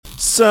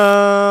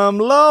Some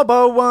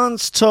lobo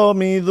once told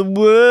me the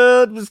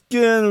world was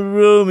gonna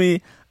rule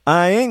me.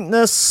 I ain't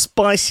the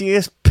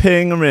spiciest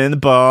pinger in the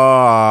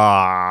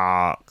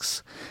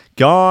box.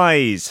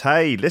 Guys,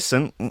 hey,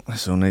 listen.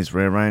 This all needs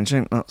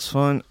rearranging. That's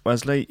fine.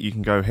 Wesley, you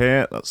can go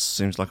here. That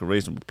seems like a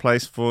reasonable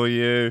place for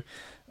you.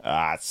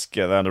 Let's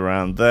get that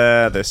around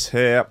there. This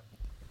here.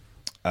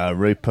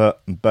 Rupert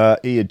and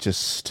Bertie are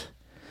just...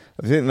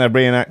 I think they're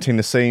reenacting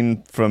the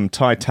scene from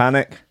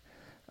Titanic,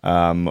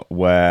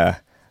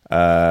 where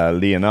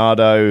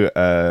Leonardo,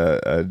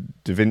 Da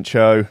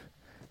Vinci,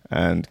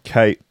 and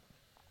Kate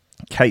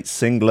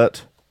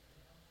Singlet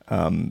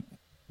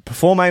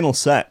perform anal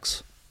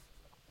sex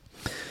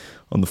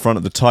on the front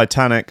of the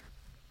Titanic,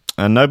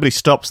 and nobody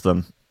stops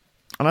them.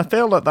 And I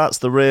feel like that's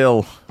the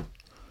real...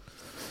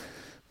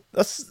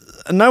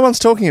 No one's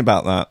talking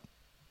about that.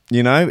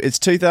 You know, it's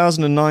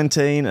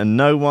 2019 and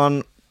no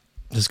one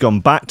has gone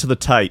back to the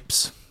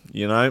tapes,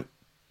 you know?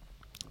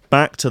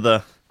 Back to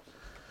the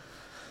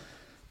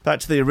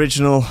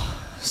original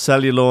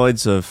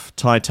celluloids of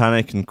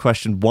Titanic and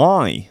questioned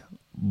why.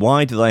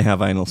 Why do they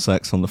have anal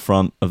sex on the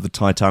front of the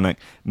Titanic?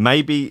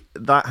 Maybe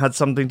that had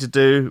something to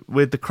do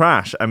with the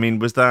crash. I mean,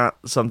 was that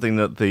something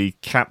that the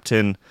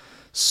captain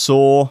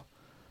saw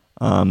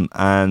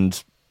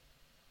and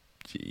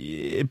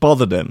it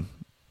bothered him?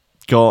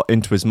 Got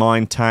into his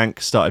mind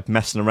tank, started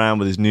messing around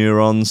with his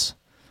neurons,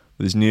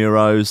 with his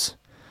neuros,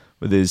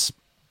 with his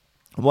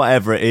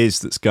whatever it is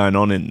that's going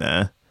on in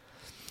there.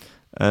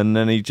 And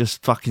then he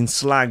just fucking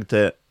slagged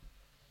it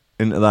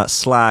into that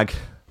slag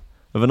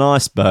of an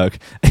iceberg.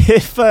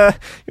 If you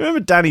remember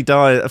Danny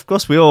Dyer, of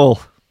course we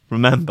all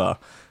remember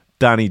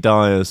Danny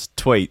Dyer's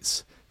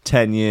tweets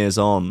 10 years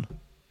on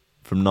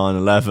from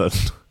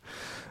 9/11,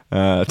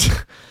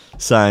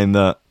 saying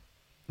that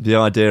the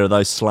idea of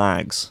those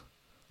slags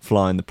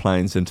flying the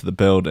planes into the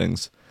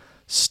buildings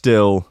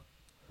still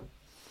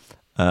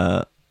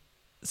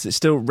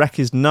wreck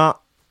his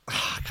nut.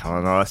 I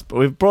can't know.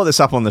 We've brought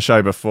this up on the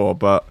show before,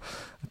 but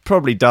it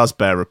probably does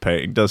bear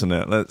repeating, doesn't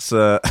it? Let's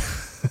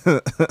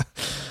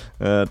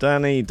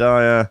Danny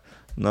Dyer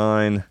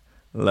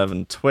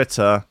 9/11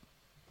 Twitter.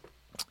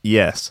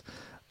 Yes.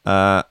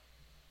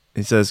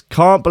 He says,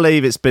 can't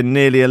believe it's been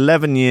nearly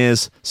 11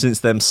 years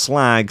since them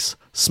slags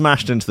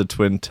smashed into the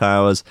Twin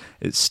Towers.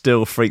 It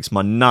still freaks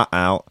my nut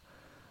out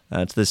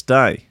to this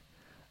day.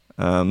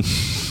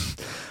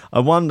 I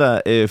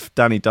wonder if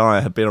Danny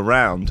Dyer had been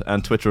around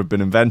and Twitter had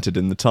been invented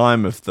in the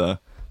time of the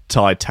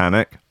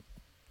Titanic.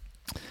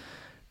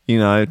 You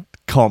know,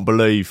 can't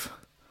believe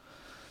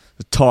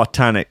the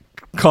Titanic.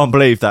 Can't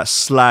believe that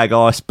slag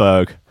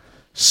iceberg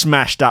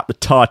smashed up the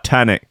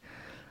Titanic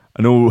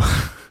and all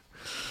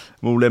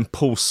them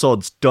poor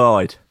sods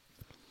died.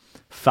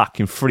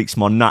 Fucking freaks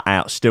my nut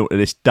out still to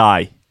this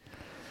day.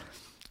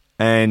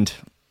 And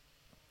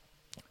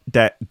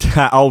that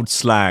old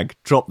slag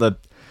dropped the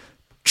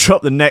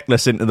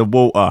necklace into the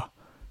water.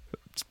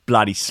 It's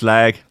bloody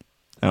slag.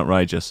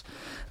 Outrageous.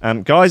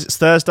 Guys, it's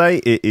Thursday.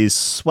 It is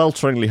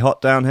swelteringly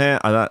hot down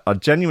here. I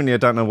genuinely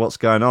don't know what's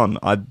going on.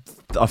 I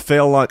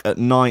feel like at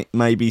night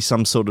maybe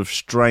some sort of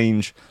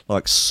strange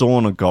like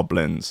sauna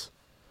goblins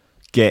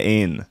get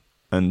in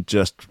and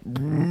just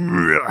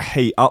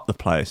heat up the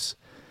place.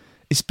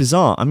 It's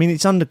bizarre. I mean,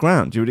 it's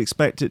underground. You would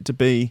expect it to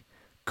be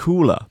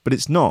cooler, but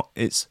it's not.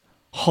 It's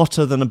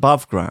hotter than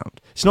above ground.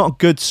 It's not a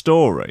good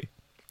story.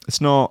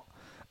 It's not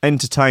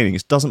entertaining.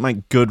 It doesn't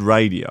make good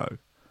radio.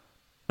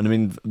 And I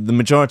mean, the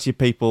majority of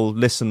people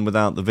listen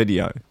without the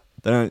video.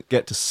 They don't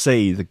get to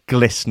see the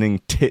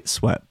glistening tit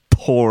sweat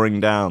pouring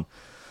down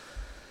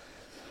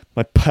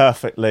my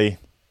perfectly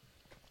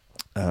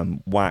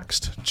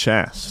waxed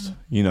chest.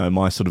 You know,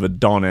 my sort of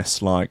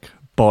Adonis-like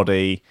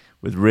body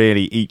with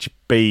really each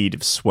bead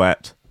of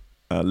sweat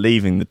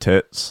leaving the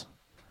tits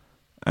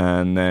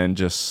and then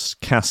just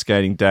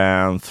cascading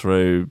down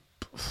through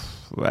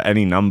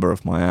any number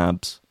of my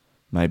abs.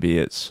 Maybe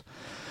it's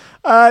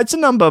a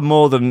number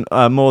more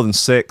than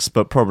 6,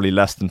 but probably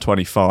less than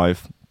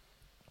 25.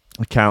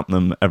 I count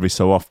them every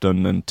so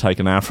often and take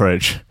an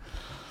average.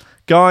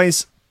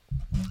 Guys,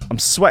 I'm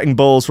sweating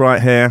balls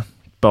right here,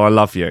 but I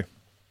love you.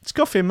 It's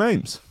Coffee and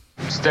Memes.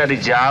 Steady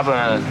job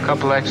and a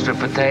couple extra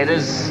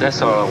potatoes.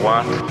 That's all I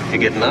want. You're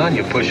getting on.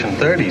 You're pushing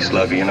 30,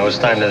 Slugger. You know, it's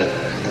time to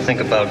think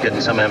about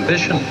getting some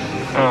ambition.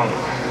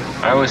 Oh,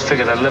 I always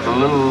figured I'd live a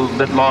little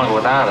bit longer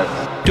without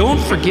it. Don't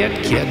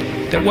forget,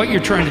 kid, that what you're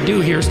trying to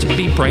do here is to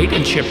be bright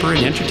and chipper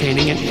and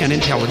entertaining and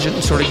intelligent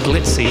and sort of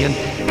glitzy, and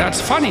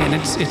that's funny, and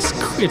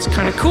it's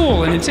kind of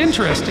cool, and it's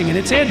interesting, and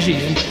it's edgy,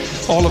 and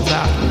all of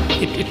that.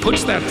 It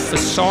puts that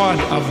facade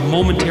of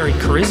momentary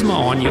charisma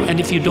on you, and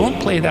if you don't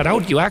play that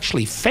out, you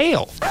actually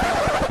fail.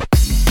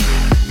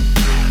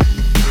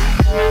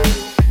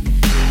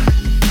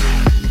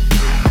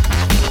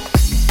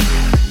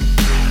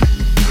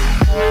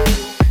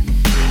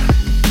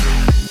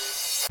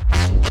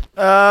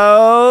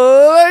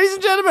 Ladies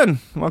and gentlemen,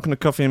 welcome to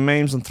Coffee and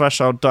Memes on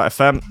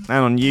Threshold.fm and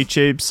on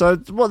YouTube. So,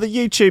 the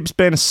YouTube's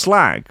been a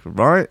slag,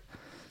 right?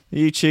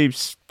 The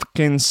YouTube's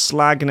fucking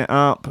slagging it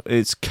up.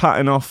 It's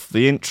cutting off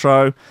the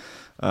intro.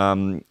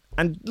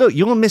 And look,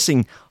 you're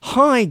missing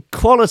high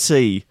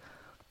quality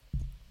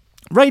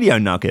radio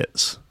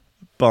nuggets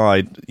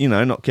by,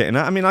 not getting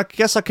that. I mean, I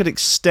guess I could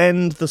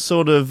extend the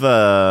sort of...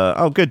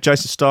 oh, good,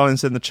 Jason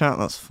Starling's in the chat.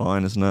 That's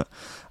fine, isn't it?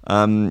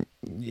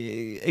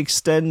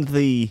 Extend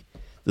the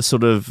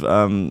sort of,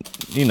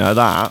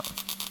 that.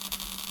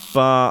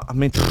 But, I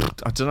mean,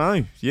 I don't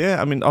know.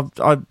 Yeah, I mean,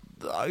 I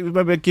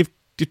maybe I'd give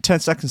 10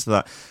 seconds to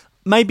that.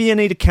 Maybe you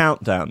need a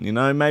countdown,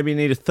 Maybe you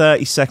need a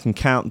 30-second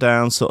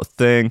countdown sort of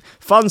thing.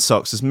 Fun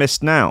Socks has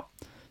missed out.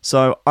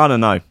 So, I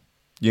don't know.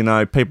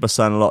 People are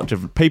saying a lot of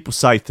different... People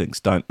say things,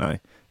 don't they?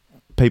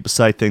 People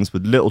say things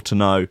with little to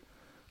no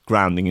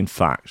grounding in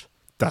fact.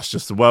 That's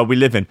just the world we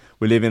live in.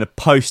 We live in a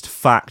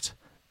post-fact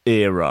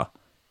era.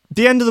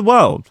 The end of the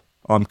world,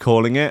 I'm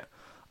calling it.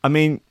 I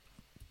mean,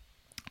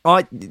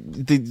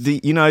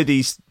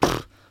 these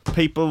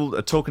people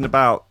are talking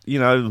about, we're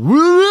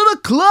in a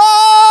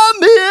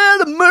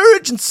climate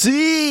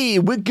emergency.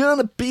 We're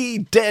gonna be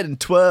dead in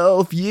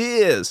 12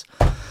 years.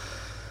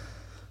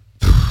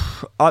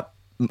 I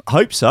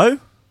hope so.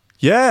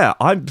 Yeah,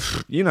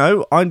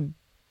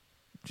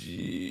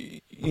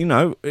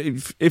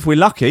 if we're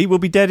lucky, we'll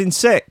be dead in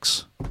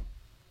 6.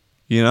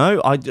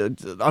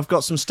 I've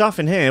got some stuff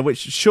in here which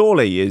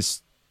surely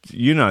is,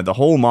 the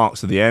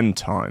hallmarks of the end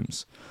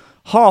times.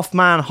 Half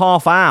man,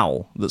 half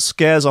owl that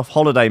scares off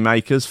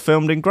holidaymakers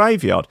filmed in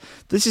graveyard.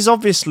 This is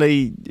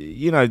obviously,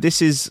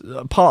 this is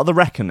part of the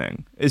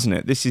reckoning, isn't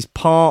it? This is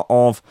part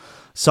of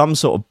some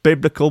sort of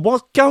biblical...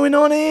 What's going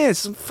on here?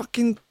 Some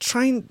fucking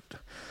train...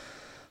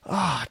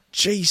 Oh,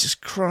 Jesus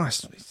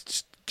Christ.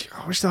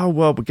 I wish the whole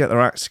world would get their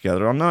acts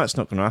together. I know it's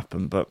not going to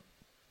happen, but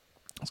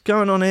what's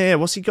going on here?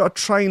 What's he got a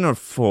trainer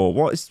for?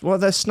 What are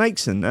there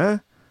snakes in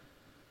there?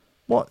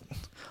 What?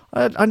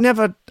 I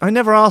never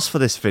asked for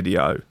this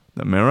video,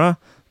 the Mirror.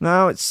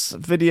 No, it's a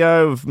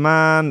video of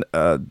man.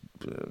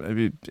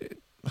 Maybe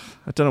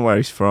I don't know where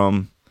he's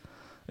from.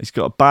 He's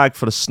got a bag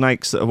full of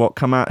snakes that are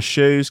come out of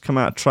shoes, come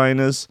out of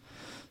trainers.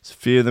 There's a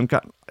few of them.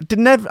 I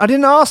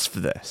didn't ask for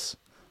this.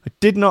 I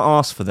did not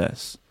ask for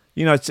this.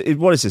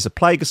 What is this? A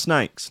plague of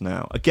snakes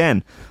now.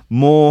 Again,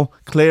 more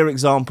clear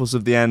examples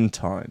of the end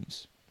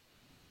times.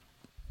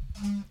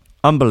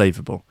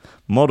 Unbelievable.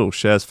 Model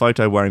shares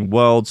photo wearing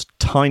world's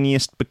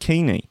tiniest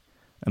bikini.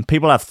 And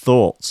people have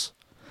thoughts.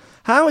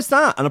 How is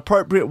that an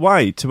appropriate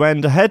way to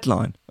end a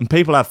headline? And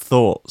people have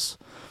thoughts.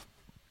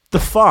 The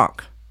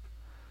fuck?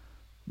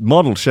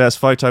 Model shares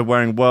photo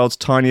wearing world's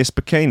tiniest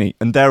bikini.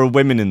 And there are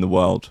women in the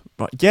world.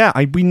 Right? Yeah,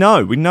 we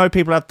know. We know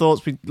people have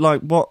thoughts.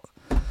 What?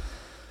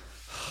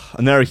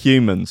 And there are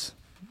humans.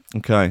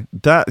 Okay,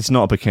 that is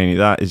not a bikini.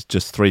 That is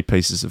just 3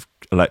 pieces of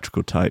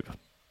electrical tape.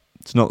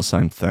 It's not the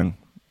same thing.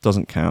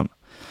 Doesn't count.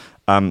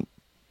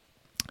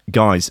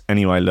 Guys,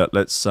 anyway, look,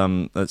 let's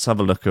have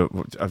a look at...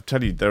 I'll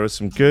tell you, there are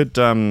some good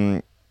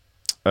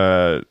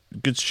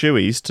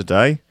shoeies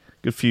today.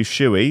 Good few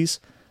shoeies.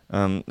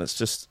 Let's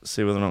just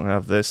see whether or not I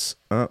have this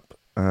up.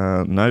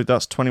 No,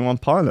 that's 21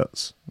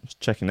 Pilots. I was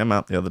checking them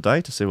out the other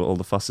day to see what all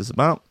the fuss is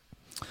about.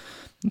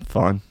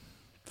 Fine,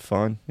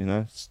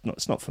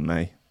 it's not for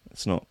me.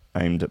 It's not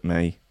aimed at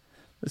me.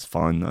 It's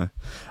fine though.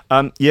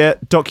 Yeah,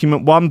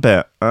 document 1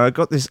 bit.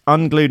 Got this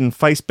unglued and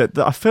face bit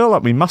that I feel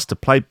like we must have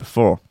played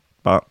before,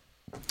 but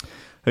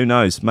who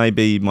knows?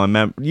 Maybe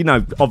my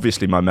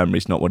obviously my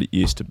memory's not what it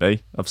used to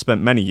be. I've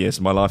spent many years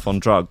of my life on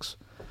drugs.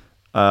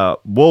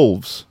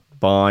 Wolves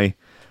by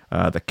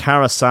the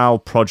Carousel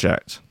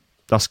Project.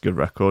 That's a good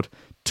record.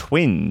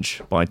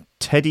 Twinge by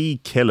Teddy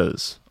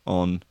Killers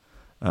on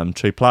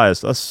True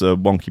Players. That's a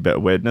wonky bit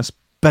of weirdness,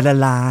 but I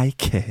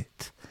like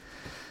it.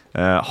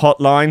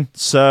 Hotline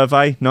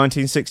Survey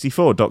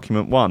 1964,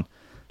 document 1.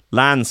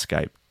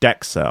 Landscape,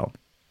 Dexel.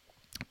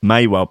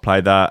 May well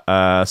play that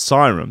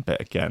Siren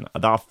bit again.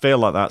 I feel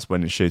like that's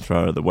when it's shoe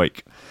thrower of the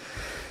week.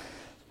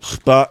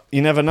 But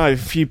you never know. A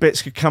few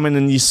bits could come in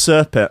and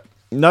usurp it.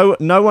 No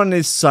one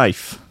is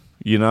safe,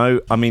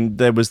 I mean,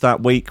 there was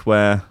that week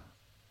where...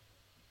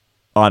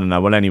 I don't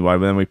know. Well, anyway,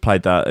 then we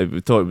played that.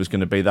 We thought it was going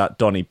to be that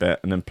Donny bit,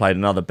 and then played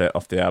another bit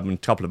off the album, a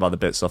couple of other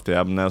bits off the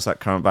album. There was that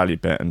Current Value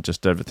bit, and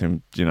just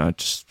everything,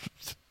 just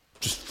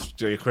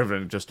the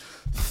equivalent of just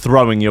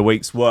throwing your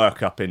week's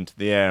work up into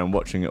the air and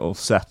watching it all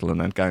settle,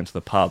 and then going to the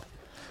pub.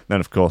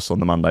 Then, of course, on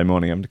the Monday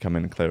morning, having to come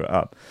in and clear it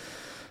up.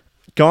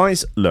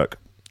 Guys, look,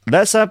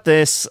 let's have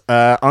this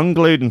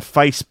unglued and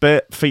face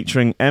bit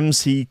featuring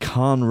MC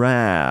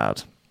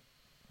Conrad.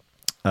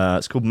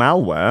 It's called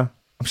Malware.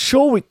 I'm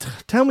sure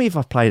tell me if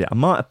I've played it. I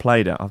might have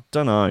played it. I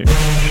don't know.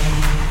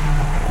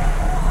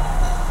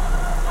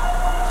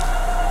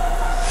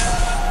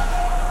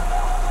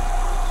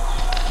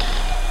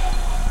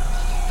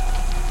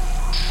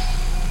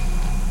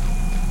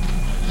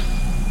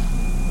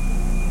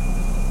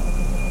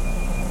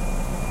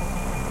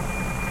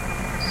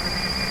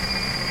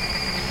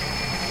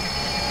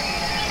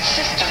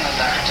 System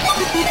alert.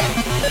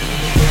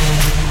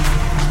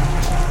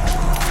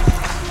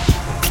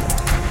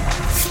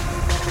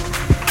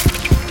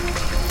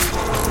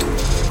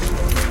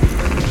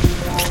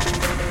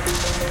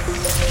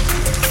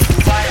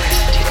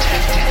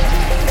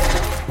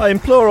 I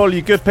implore all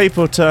you good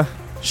people to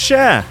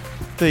share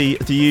the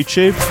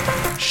YouTube,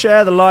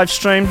 share the live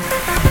stream,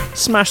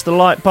 smash the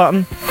like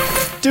button,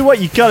 do what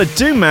you gotta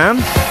do, man.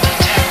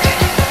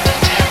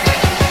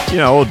 You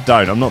know, or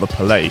don't. I'm not the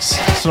police.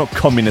 It's not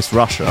communist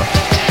Russia.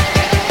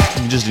 You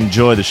can just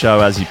enjoy the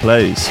show as you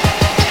please.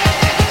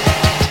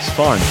 It's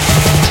fine.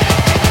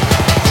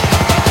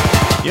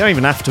 You don't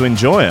even have to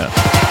enjoy it.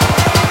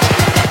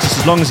 Just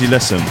as long as you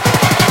listen.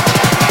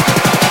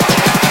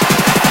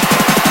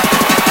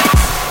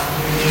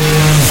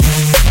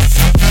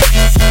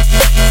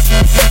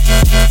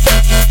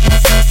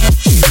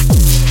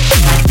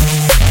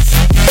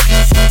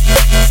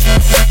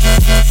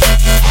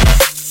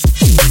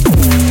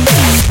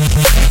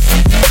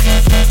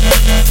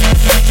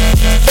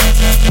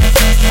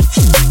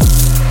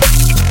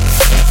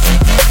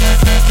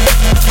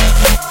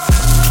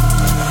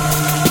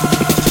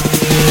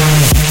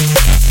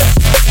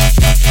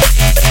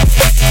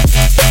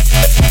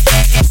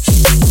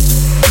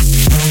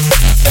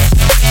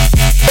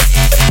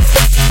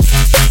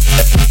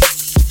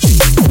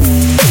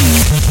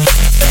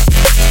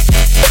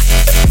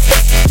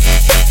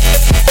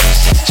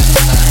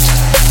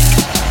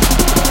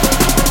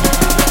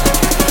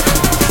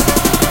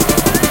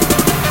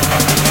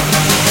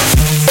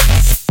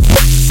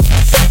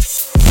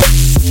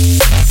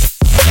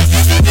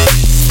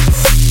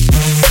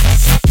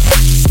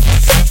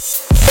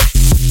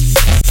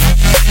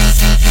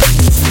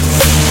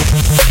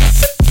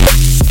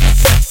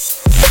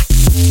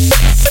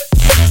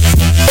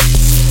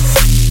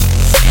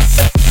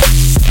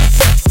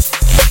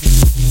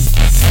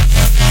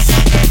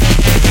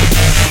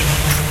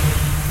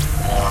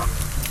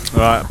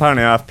 Right,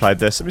 apparently I've played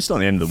this. I mean, it's not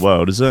the end of the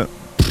world, is it?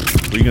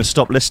 Are you going to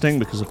stop listening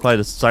because I played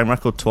the same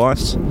record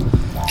twice?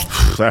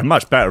 There are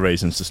much better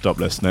reasons to stop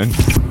listening.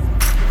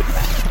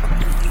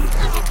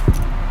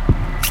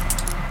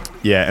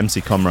 Yeah,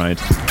 MC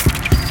Comrade.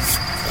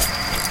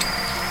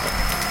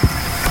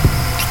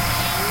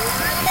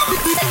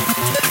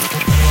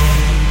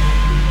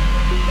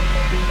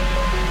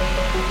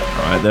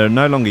 Alright, there are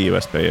no longer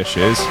USB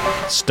issues.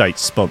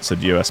 State-sponsored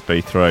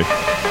USB 3.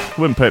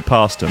 Wouldn't put it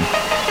past them.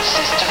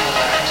 System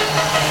alert.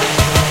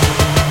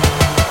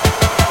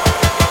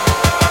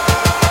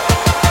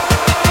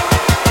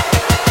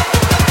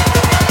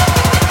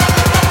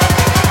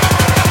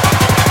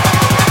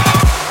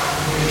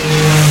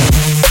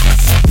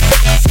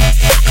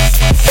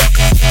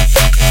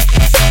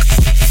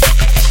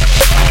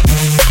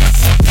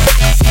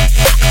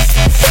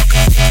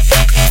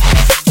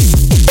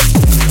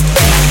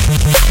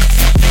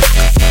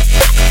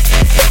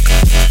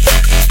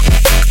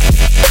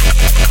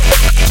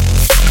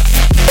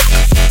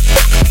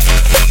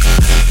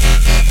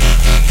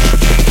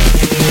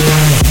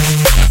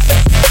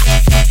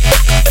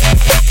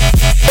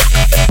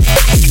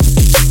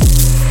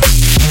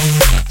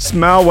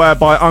 Malware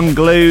by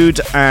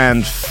Unglued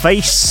and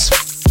Face.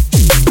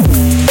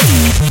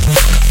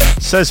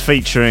 Says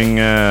featuring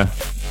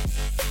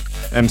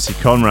MC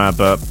Conrad,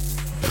 but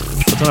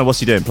I don't know what's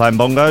he doing. Playing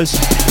bongos?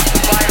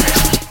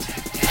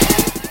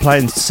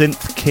 Playing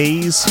synth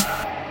keys?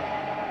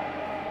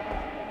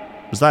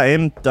 Was that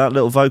him? That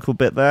little vocal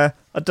bit there?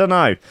 I don't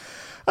know. And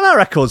that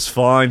record's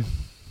fine.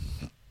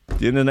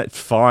 The internet's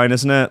fine,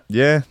 isn't it?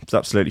 Yeah, it's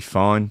absolutely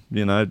fine.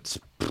 You know, it's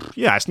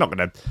not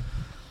gonna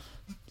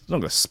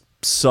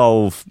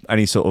solve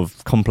any sort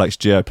of complex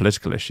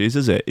geopolitical issues,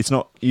 is it? It's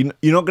not. You're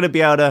not going to be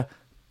able to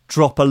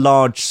drop a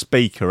large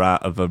speaker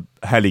out of a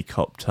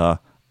helicopter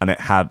and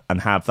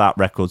have that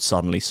record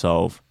suddenly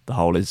solve the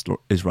whole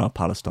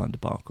Israel-Palestine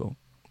debacle.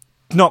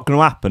 It's not going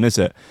to happen, is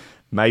it?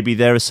 Maybe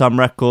there are some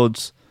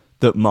records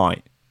that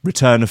might.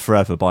 Return of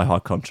Forever by High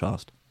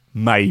Contrast.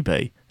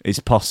 Maybe it's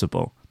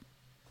possible.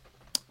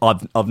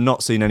 I've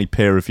not seen any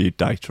peer-reviewed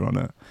data on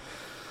it.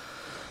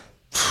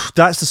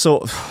 That's the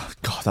sort of...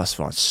 God, that's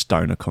like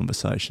stoner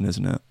conversation,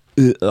 isn't it?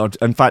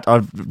 In fact,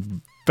 I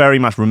very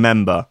much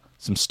remember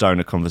some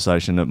stoner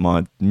conversation at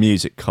my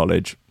music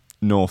college,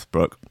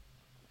 Northbrook,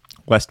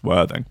 West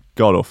Worthing.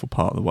 God-awful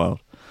part of the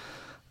world.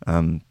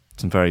 Some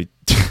very...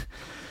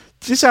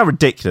 Just how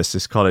ridiculous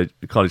this college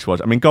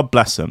was. I mean, God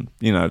bless them.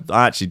 You know,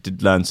 I actually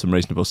did learn some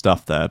reasonable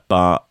stuff there,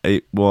 but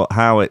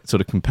how it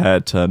sort of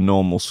compared to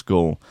normal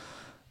school.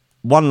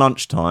 One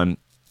lunchtime...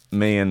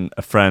 me and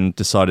a friend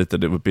decided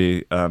that it would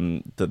be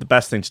that the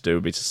best thing to do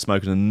would be to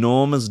smoke an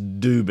enormous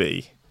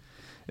doobie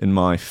in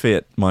my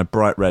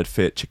bright red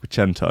Fiat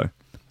Cinquecento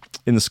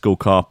in the school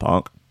car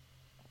park,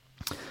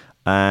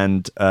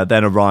 and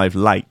then arrive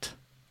late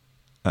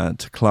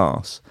to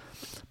class.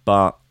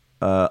 But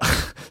our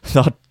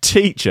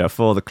teacher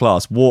for the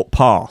class walked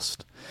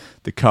past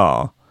the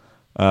car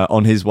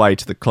on his way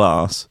to the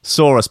class,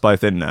 saw us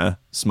both in there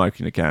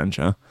smoking a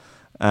ganja,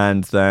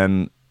 and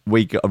then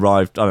we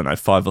arrived, I don't know,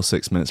 5 or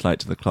 6 minutes late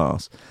to the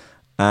class.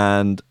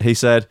 And he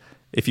said,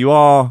 if you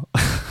are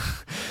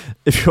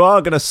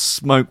going to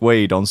smoke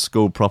weed on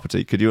school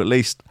property, could you at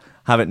least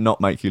have it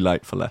not make you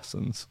late for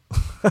lessons?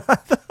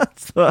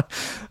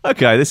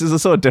 Okay, this is a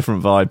sort of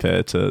different vibe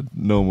here to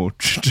normal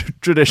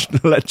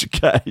traditional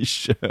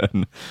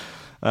education.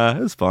 It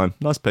was fine.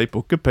 Nice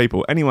people. Good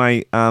people.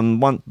 Anyway,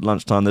 one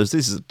lunchtime, this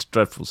is a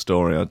dreadful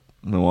story. I don't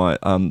know why.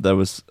 There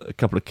was a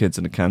couple of kids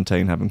in a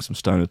canteen having some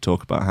stoner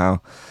talk about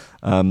how,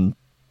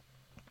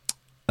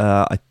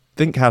 I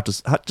think how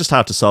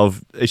to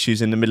solve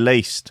issues in the Middle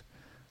East.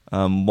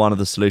 One of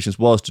the solutions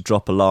was to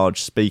drop a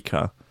large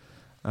speaker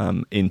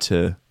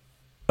into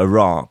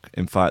Iraq.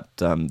 In fact,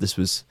 this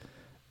was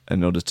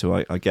in order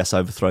to, I guess,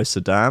 overthrow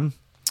Saddam,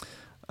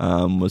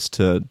 was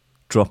to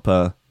drop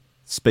a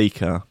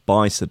speaker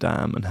by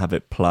Saddam and have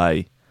it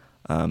play,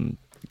 I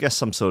guess,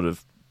 some sort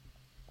of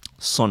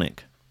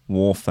sonic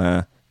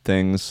warfare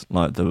things,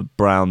 like the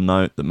brown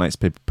note that makes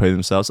people poo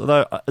themselves.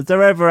 Although, has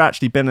there ever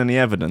actually been any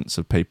evidence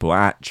of people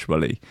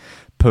actually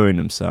pooing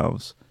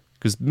themselves?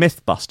 Because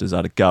Mythbusters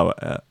had a go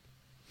at it.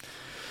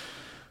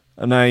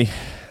 And they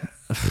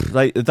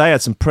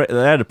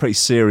had a pretty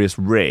serious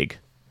rig,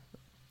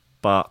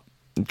 but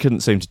it couldn't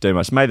seem to do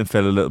much. It made them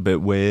feel a little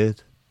bit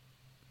weird,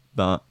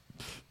 but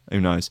who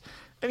knows?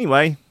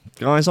 Anyway,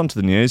 guys, on to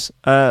the news.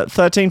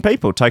 13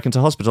 people taken to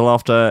hospital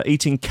after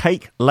eating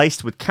cake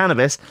laced with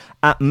cannabis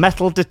at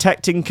metal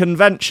detecting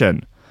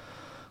convention.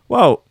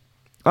 Well,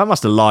 that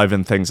must have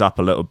livened things up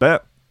a little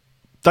bit.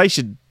 They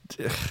should...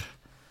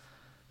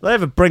 they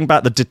ever bring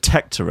back the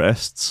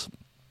detectorists?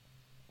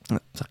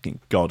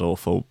 Fucking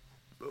god-awful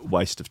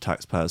waste of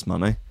taxpayers'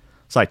 money.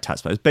 Say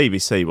taxpayers,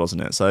 BBC,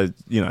 wasn't it? So,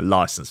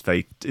 license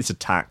fee. It's a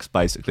tax,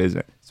 basically,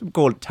 isn't it? So we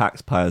call it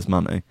taxpayers'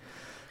 money.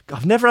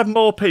 I've never had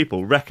more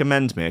people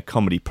recommend me a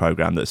comedy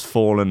programme that's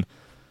fallen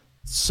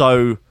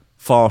so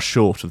far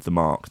short of the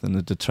mark than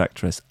The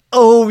Detectorist.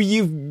 Oh,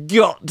 you've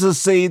got to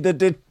see The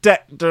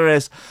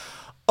Detectorist.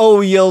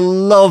 Oh, you'll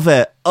love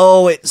it.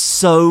 Oh, it's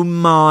so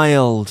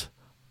mild.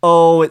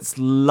 Oh, it's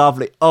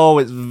lovely. Oh,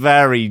 it's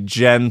very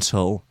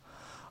gentle.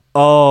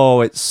 Oh,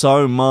 it's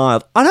so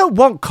mild. I don't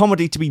want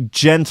comedy to be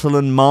gentle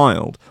and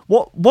mild.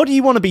 What do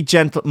you want to be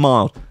gentle and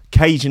mild?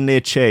 Cajun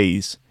near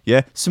cheese,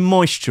 yeah? Some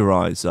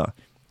moisturiser,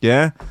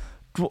 yeah?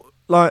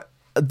 Like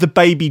the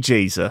baby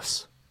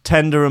Jesus.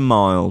 Tender and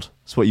mild.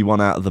 That's what you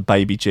want out of the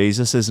baby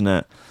Jesus, isn't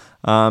it?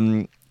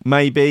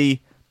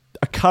 Maybe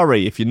a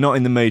curry if you're not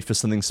in the mood for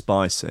something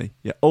spicy.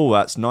 Yeah. Oh,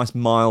 that's nice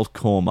mild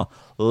korma.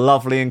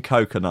 Lovely and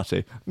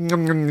coconutty.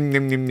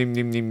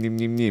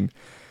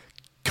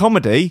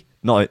 Comedy?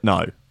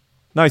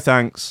 No,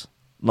 thanks.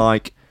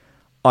 Like,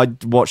 I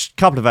watched a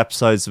couple of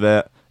episodes of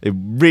it. It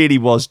really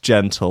was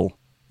gentle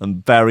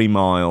and very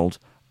mild,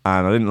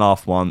 and I didn't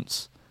laugh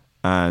once.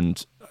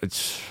 And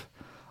it's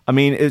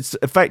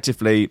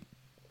effectively,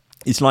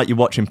 it's like you're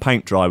watching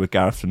paint dry with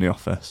Gareth from The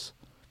Office.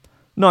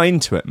 Not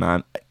into it,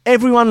 man.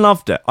 Everyone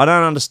loved it. I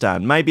don't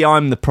understand. Maybe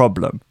I'm the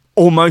problem.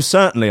 Almost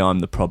certainly I'm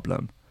the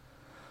problem.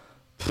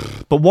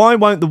 But why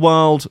won't the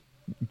world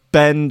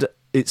bend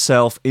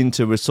itself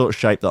into a sort of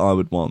shape that I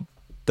would want?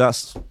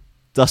 That's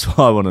what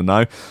I want to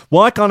know.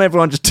 Why can't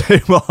everyone just do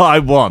what I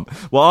want?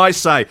 What I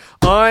say.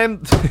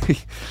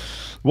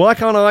 Why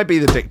can't I be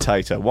the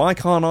dictator? Why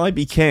can't I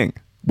be king?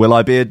 Will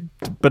I be a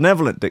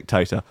benevolent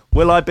dictator?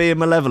 Will I be a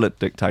malevolent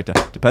dictator?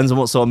 Depends on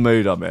what sort of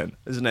mood I'm in,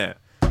 isn't it?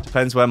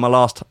 Depends where my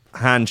last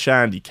hand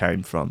shandy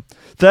came from.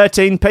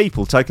 13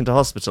 people taken to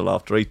hospital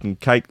after eating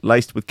cake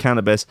laced with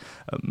cannabis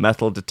at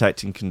metal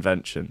detecting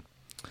convention.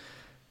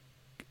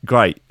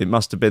 Great. It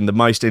must have been the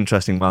most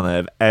interesting one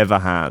they've ever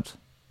had.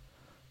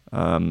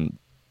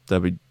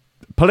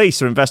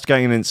 Police are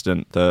investigating an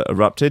incident that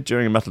erupted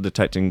during a metal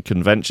detecting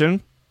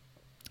convention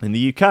in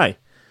the UK.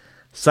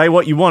 Say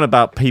what you want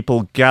about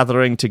people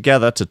gathering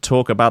together to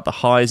talk about the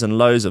highs and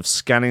lows of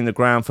scanning the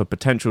ground for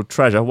potential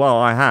treasure. Well,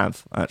 I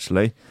have,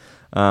 actually.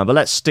 But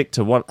let's stick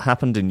to what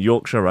happened in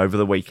Yorkshire over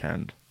the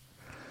weekend.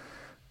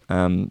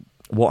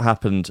 What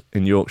happened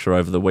in Yorkshire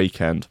over the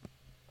weekend?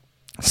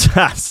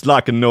 That's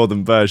like a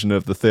northern version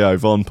of the Theo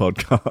Von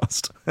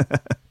podcast.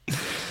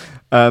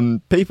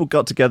 People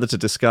got together to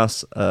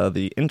discuss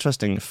the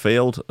interesting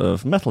field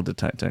of metal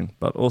detecting,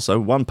 but also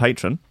one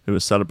patron who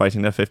was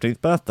celebrating their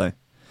 15th birthday.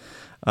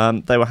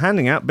 They were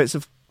handing out bits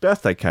of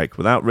birthday cake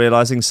without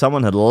realising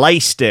someone had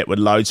laced it with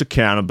loads of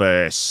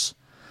cannabis.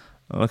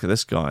 Oh, look at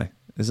this guy.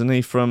 Isn't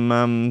he from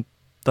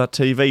that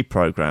TV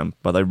programme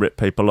where they rip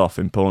people off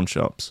in pawn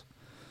shops?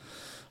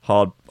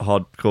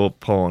 Hardcore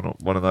porn,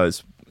 one of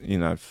those,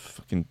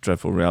 fucking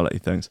dreadful reality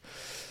things.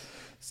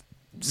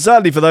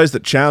 Sadly for those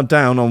that chowed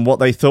down on what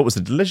they thought was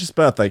a delicious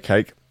birthday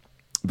cake,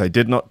 they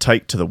did not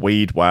take to the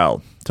weed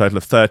well. A total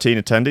of 13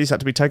 attendees had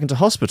to be taken to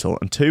hospital,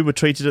 and 2 were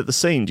treated at the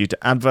scene due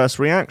to adverse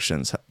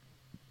reactions.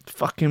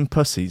 Fucking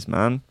pussies,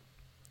 man.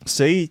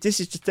 See,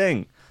 this is the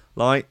thing.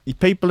 Like,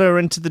 people who are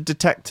into the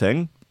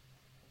detecting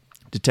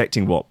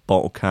what?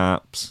 Bottle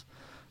caps,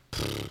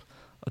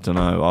 I don't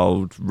know,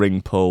 old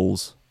ring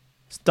pulls,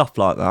 stuff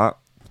like that.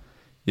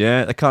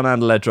 Yeah, they can't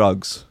handle their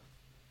drugs.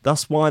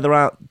 That's why they're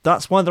out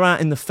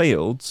in the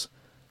fields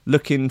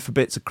looking for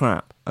bits of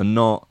crap and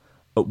not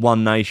at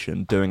One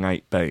Nation doing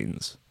 8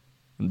 beans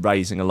and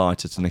raising a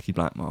lighter to Nicky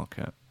Black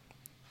Market.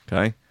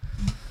 Okay?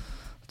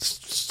 It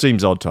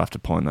seems odd to have to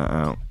point that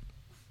out.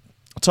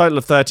 A total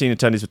of 13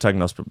 attendees were taken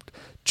to hospital.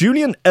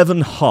 Julian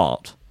Evan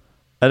Hart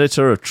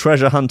editor of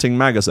Treasure Hunting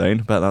magazine,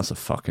 bet that's a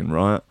fucking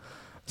riot,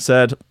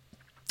 said,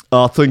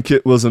 "I think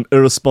it was an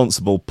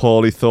irresponsible,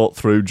 poorly thought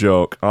through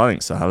joke." I think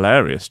it's a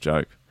hilarious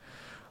joke.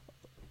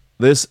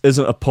 "This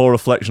isn't a poor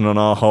reflection on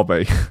our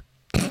hobby.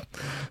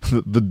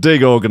 The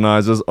dig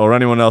organisers or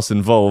anyone else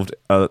involved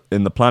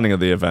in the planning of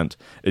the event.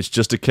 It's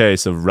just a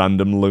case of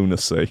random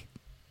lunacy."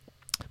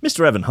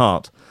 Mr. Evan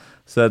Hart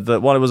said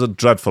that while it was a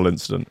dreadful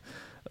incident,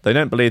 they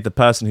don't believe the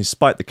person who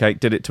spiked the cake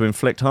did it to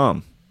inflict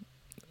harm.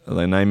 Are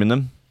they naming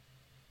them?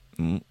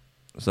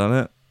 Is that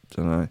it?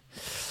 Don't know.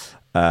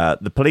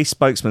 The police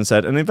spokesman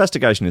said an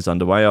investigation is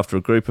underway after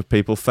a group of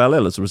people fell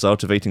ill as a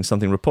result of eating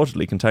something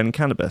reportedly containing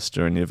cannabis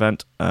during the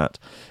event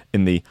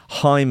in the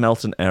High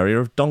Melton area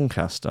of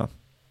Doncaster.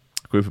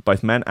 A group of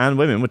both men and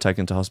women were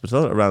taken to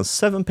hospital at around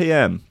 7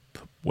 p.m.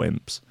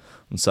 Wimps.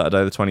 On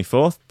Saturday the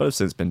 24th, but have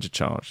since been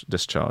discharged. A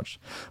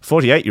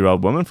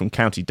 48-year-old woman from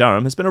County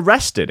Durham has been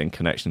arrested in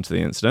connection to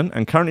the incident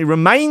and currently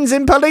remains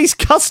in police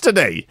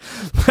custody,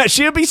 where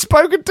she'll be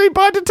spoken to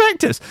by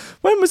detectives.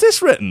 When was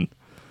this written?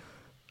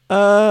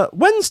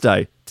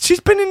 Wednesday. She's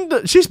been in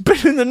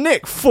the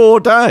nick 4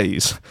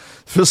 days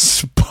for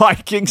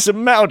spiking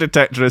some metal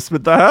detectorists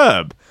with the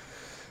herb.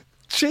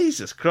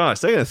 Jesus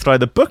Christ, they're going to throw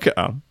the book at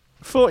her.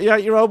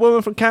 48-year-old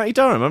woman from County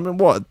Durham. I mean,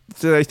 what?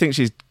 Do they think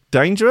she's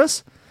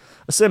dangerous?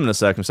 A similar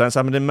circumstance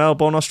happened in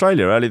Melbourne,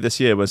 Australia, early this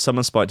year when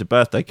someone spiked a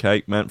birthday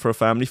cake meant for a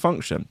family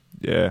function.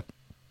 Yeah.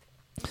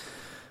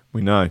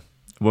 We know.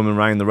 A woman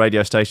rang the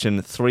radio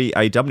station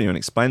 3AW and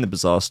explained the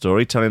bizarre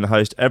story, telling the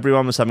host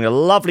everyone was having a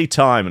lovely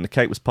time and the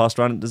cake was passed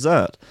around at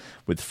dessert,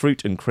 with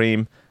fruit and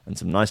cream and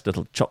some nice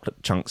little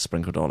chocolate chunks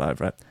sprinkled all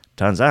over it.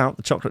 Turns out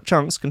the chocolate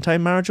chunks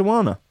contain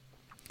marijuana.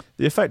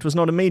 The effect was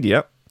not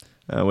immediate,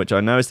 which I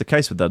know is the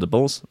case with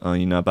edibles. Oh,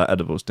 you know about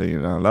edibles, do you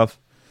now, love?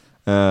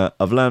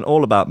 I've learned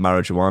all about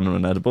marijuana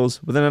and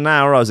edibles. Within an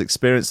hour, I was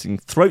experiencing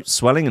throat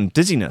swelling and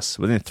dizziness.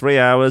 Within 3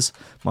 hours,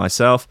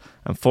 myself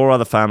and 4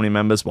 other family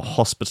members were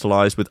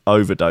hospitalised with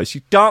overdose.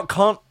 You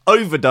can't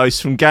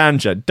overdose from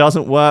ganja. It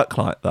doesn't work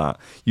like that.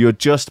 You're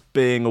just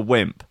being a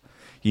wimp.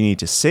 You need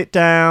to sit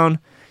down.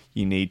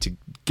 You need to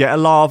get a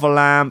lava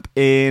lamp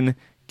in.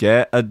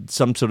 Get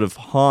some sort of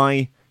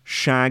high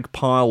shag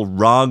pile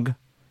rug.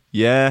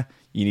 Yeah.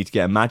 You need to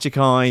get a magic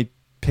eye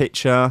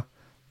picture.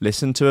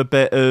 Listen to a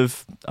bit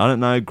of, I don't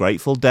know,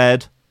 Grateful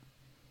Dead.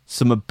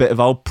 A bit of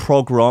old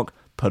prog rock.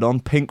 Put on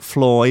Pink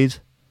Floyd.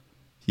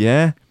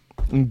 Yeah?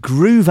 And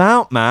groove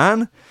out,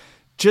 man.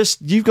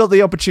 You've got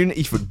the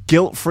opportunity for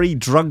guilt-free,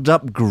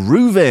 drugged-up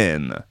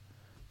grooving.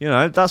 You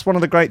know, that's one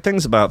of the great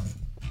things about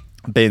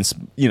being,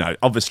 you know,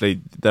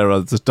 obviously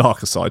there's a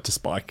darker side to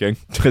spiking.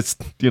 Let's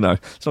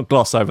not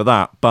gloss over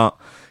that. But,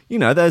 you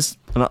know, there's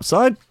an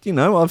upside. You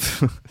know,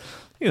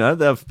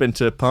 I've been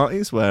to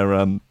parties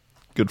where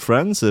good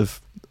friends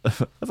have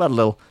had a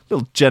little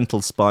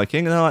gentle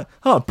spiking, and they're like,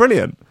 "Oh,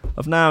 brilliant!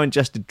 I've now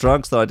ingested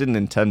drugs that I didn't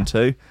intend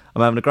to.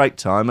 I'm having a great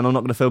time, and I'm not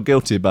going to feel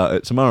guilty about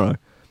it tomorrow."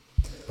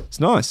 It's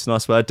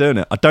nice way of doing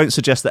it. I don't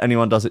suggest that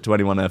anyone does it to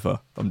anyone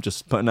ever. I'm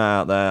just putting that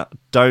out there.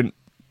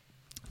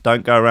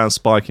 Don't go around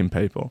spiking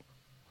people.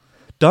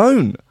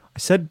 Don't. I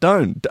said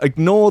don't.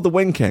 Ignore the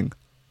winking.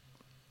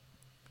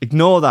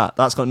 Ignore that.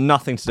 That's got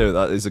nothing to do with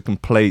that. It's a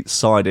complete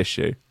side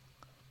issue.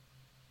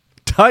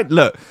 Don't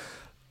look.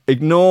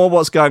 Ignore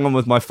what's going on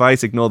with my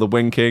face. Ignore the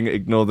winking.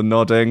 Ignore the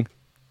nodding.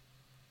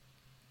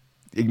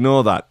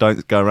 Ignore that.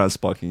 Don't go around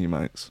spiking your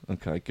mates.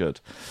 Okay, good.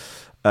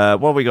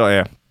 What have we got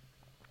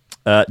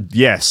here?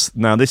 Yes.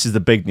 Now, this is the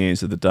big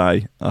news of the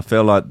day. I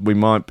feel like we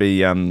might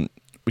be... I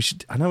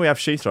know we have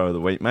She Throw of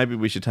the Week. Maybe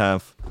we should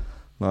have,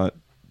 like,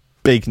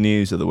 big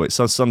news of the week.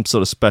 So some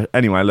sort of special...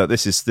 Anyway, look,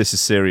 this is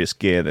serious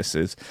gear, this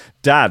is.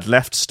 Dad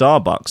left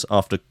Starbucks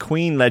after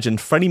Queen legend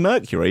Freddie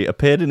Mercury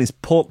appeared in his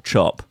pork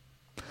chop.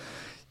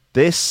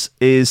 This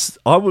is...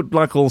 I would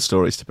like all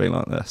stories to be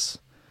like this.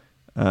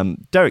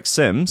 Derek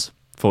Sims,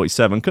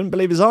 47, couldn't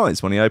believe his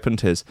eyes when he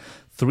opened his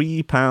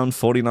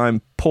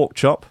 £3.49 pork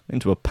chop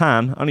into a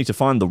pan, only to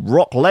find the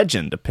rock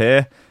legend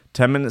appear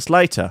 10 minutes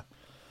later.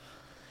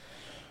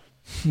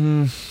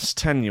 It's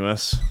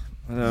tenuous.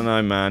 I don't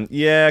know, man.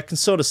 Yeah, I can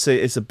sort of see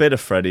it's a bit of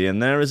Freddie in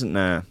there, isn't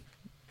there?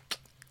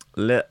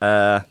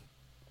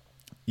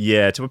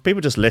 Yeah, to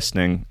people just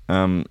listening,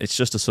 it's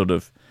just a sort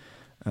of...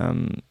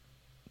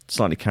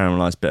 slightly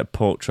caramelised bit of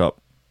pork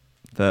chop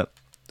that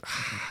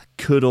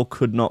could or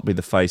could not be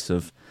the face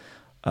of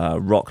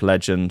rock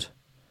legend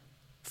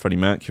Freddie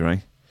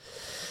Mercury.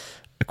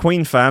 A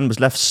Queen fan was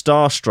left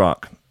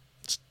starstruck.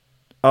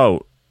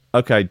 Oh,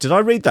 okay. Did I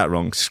read that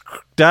wrong?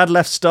 Dad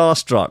left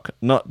starstruck,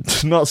 not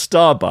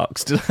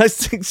Starbucks. Did I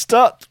think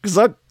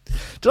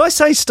did I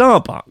say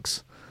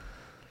Starbucks?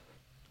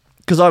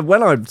 Because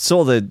when I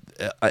saw the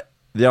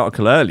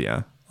article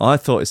earlier, I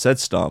thought it said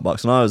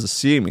Starbucks, and I was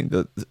assuming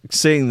that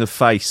seeing the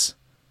face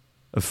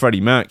of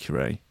Freddie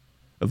Mercury,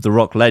 of the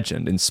rock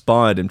legend,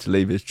 inspired him to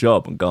leave his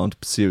job and go on to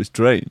pursue his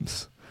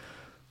dreams.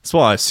 That's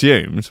what I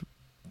assumed.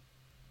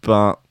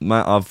 But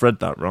I've read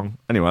that wrong.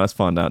 Anyway, let's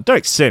find out.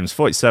 Derek Sims,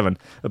 47,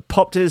 had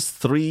popped his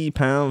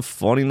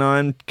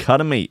 £3.49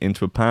 cut of meat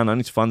into a pan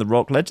only to find the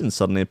rock legend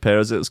suddenly appear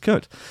as it was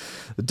cooked.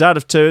 The dad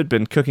of two had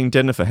been cooking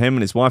dinner for him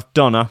and his wife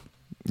Donna.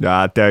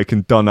 Derek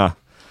and Donna.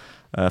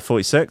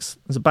 46,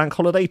 as a bank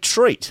holiday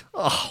treat.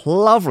 Oh,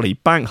 lovely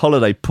bank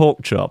holiday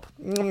pork chop.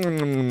 At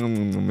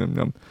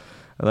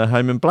their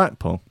home in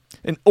Blackpool.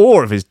 In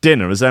awe of his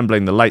dinner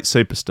resembling the late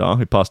superstar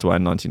who passed away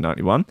in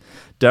 1991,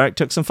 Derek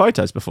took some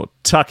photos before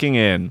tucking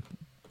in.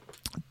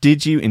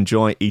 Did you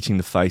enjoy eating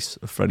the face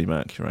of Freddie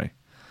Mercury?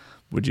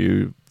 Would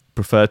you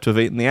prefer to have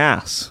eaten the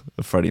ass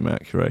of Freddie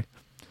Mercury?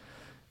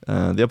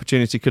 The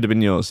opportunity could have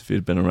been yours if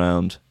you'd been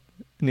around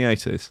in the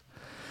 80s.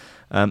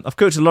 I've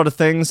cooked a lot of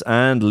things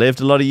and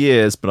lived a lot of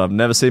years, but I've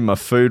never seen my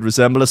food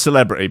resemble a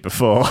celebrity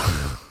before.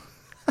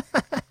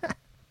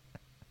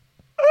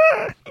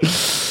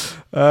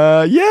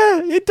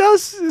 Yeah, it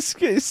does.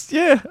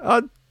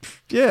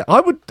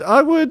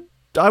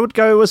 I would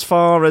go as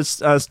far as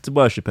to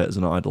worship it as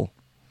an idol,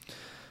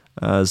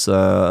 as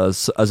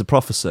a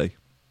prophecy.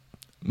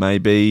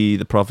 Maybe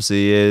the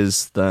prophecy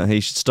is that he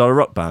should start a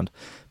rock band.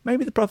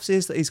 Maybe the prophecy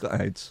is that he's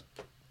got AIDS.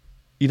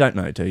 You don't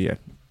know, do you?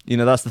 You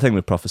know, that's the thing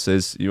with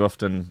prophecies. It's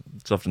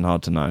often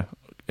hard to know.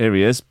 Here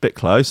he is, bit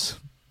close.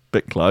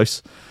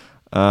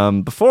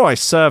 Before I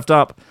served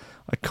up,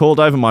 I called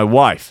over my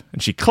wife,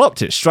 and she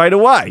clocked it straight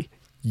away.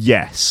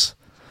 Yes.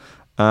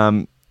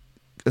 Because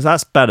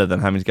that's better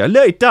than having to go,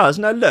 look, it does.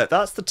 No, look,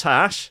 that's the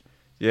tash.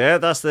 Yeah,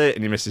 that's it.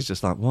 And your missus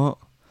just like, what?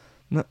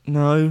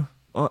 No.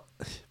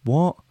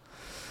 What?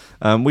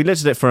 We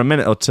lifted it for a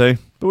minute or two,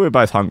 but we were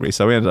both hungry,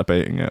 so we ended up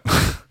eating it.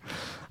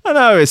 I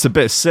know it's a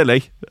bit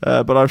silly,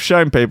 but I've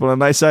shown people,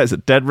 and they say it's a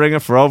dead ringer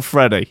for old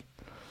Freddie.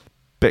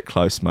 Bit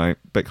close, mate.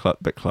 Bit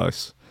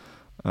close.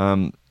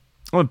 I'm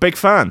a big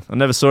fan. I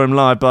never saw him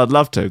live, but I'd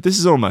love to. This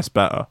is almost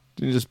better.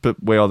 You just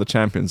put We Are the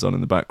Champions on in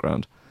the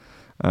background.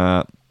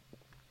 I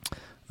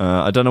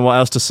don't know what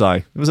else to say.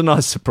 It was a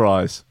nice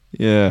surprise.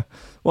 Yeah.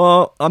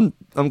 Well, I'm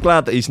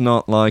glad that he's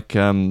not like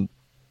not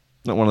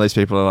one of those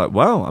people who are like,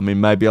 well, I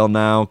mean, maybe I'll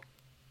now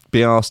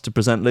be asked to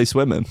present Loose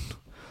Women.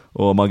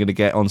 Or am I going to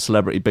get on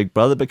Celebrity Big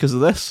Brother because of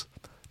this?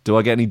 Do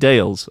I get any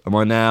deals? Am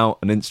I now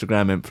an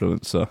Instagram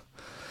influencer?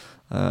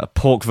 A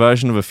pork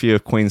version of a few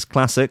of Queen's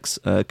classics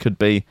could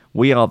be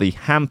We Are the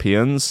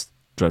Hampions.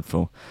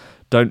 Dreadful.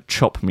 Don't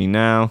Chop Me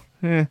Now.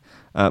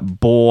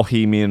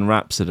 Bohemian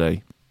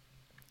Rhapsody.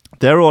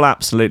 They're all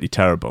absolutely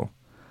terrible.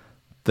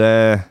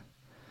 What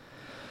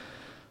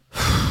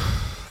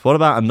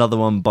about Another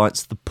One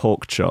Bites the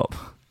Pork Chop?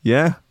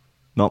 Yeah?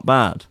 Not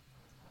bad.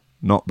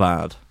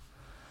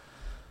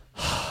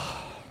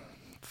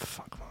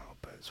 Fuck my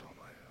old boots.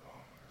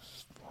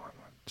 Why am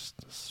I just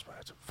swear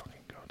to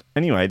fucking God.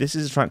 Anyway, this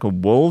is a track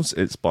called Wolves.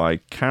 It's by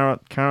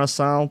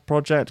Caracal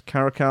Project.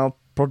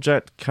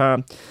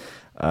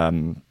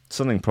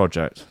 Something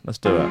Project. Let's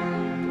do it.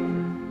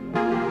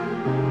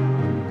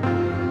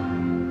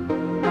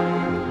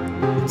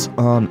 It's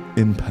on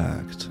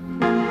Impact.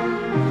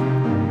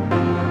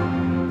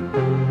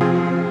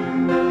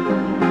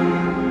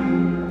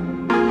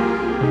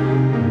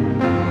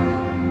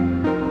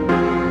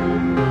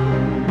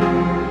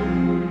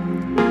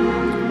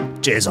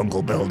 Cheers,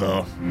 Uncle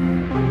Bildo.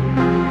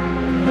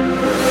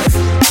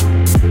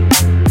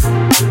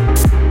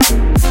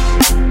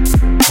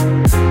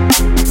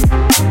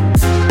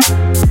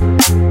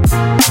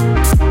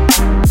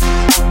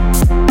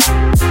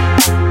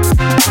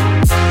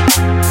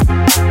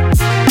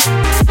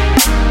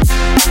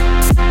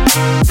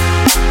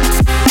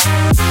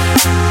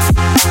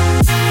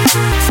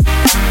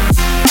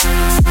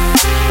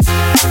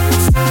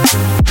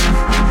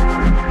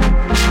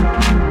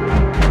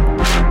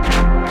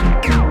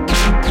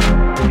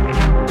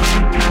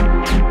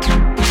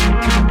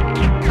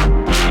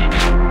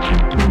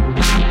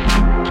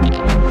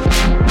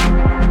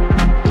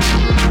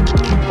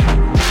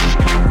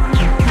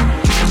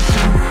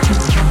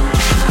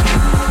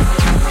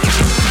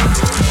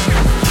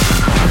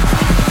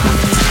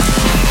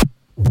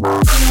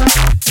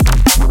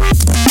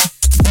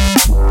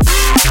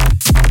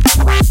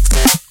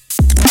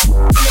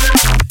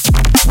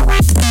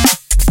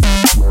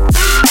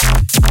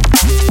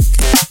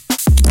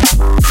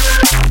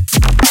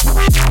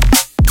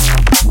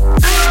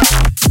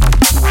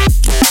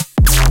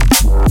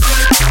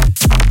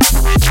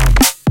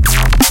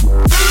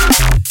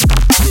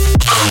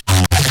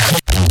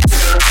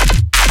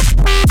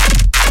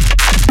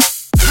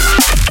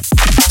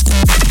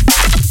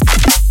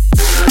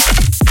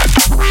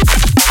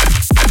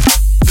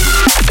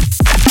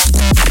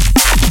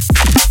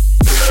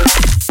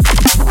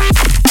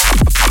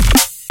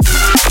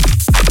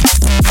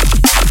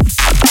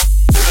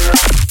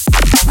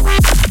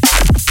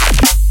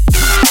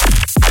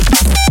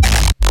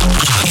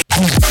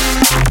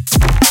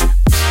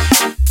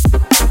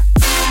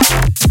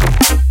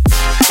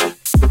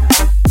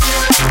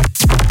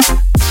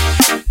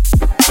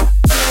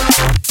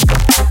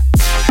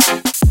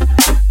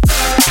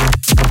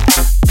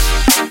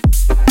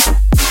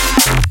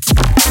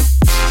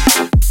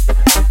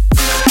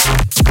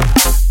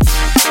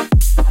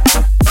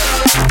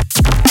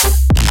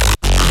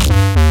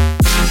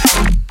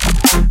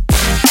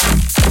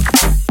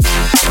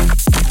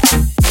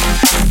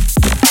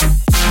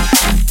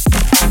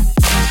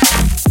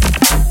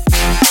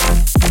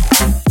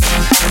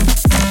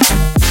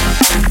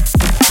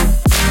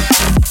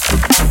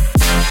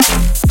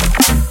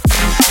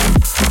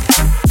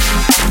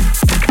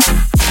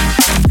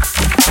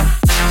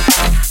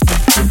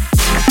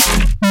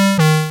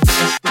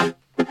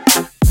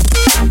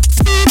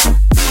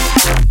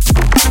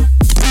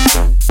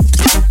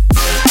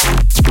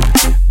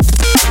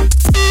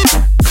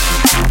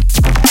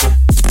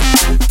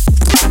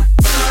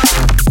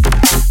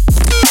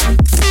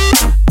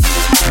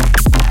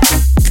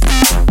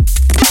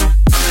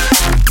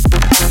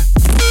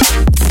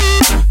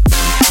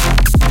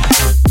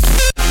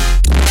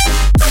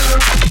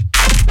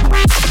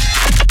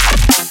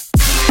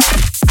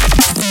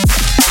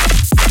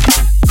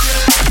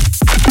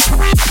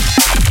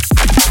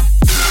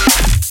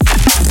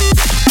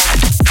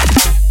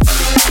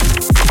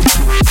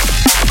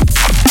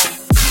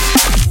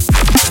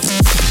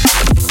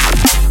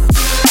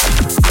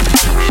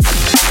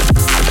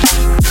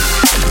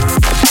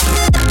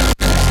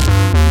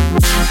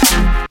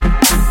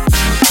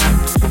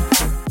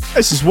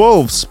 Faceless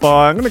Wolves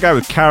by, I'm going to go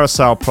with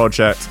Carousel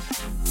Project.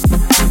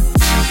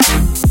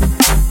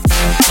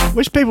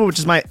 Wish people would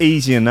just make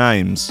easier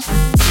names.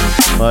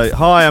 Like,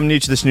 hi, I'm new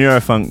to this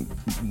Neurofunk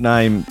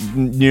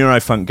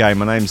game.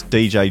 My name's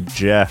DJ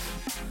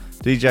Jeff.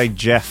 DJ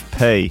Jeff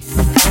P.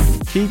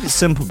 Keep it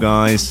simple,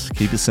 guys.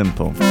 Keep it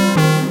simple.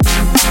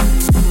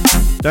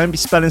 Don't be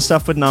spelling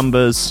stuff with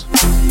numbers.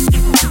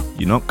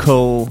 You're not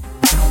cool.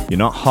 You're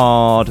not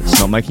hard.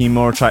 It's not making you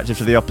more attractive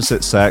to the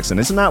opposite sex. And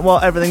isn't that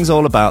what everything's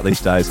all about these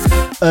days?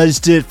 I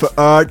just did it for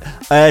art.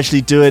 I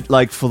actually do it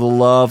like for the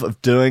love of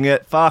doing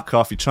it. Fuck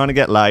off. You're trying to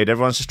get laid.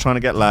 Everyone's just trying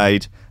to get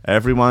laid.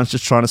 Everyone's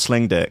just trying to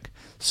sling dick.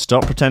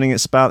 Stop pretending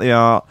it's about the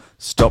art.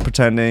 Stop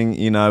pretending,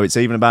 you know, it's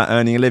even about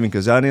earning a living,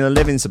 because earning a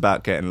living's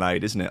about getting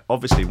laid, isn't it?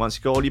 Obviously, once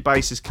you've got all your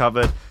bases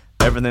covered,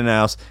 everything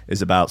else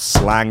is about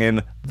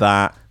slanging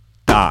that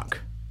duck.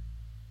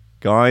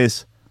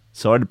 Guys,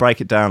 sorry to break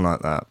it down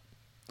like that.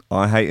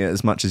 I hate it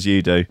as much as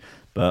you do,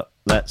 but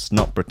let's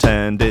not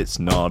pretend it's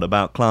not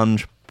about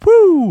clunge.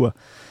 Woo!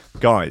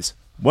 Guys,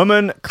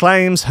 woman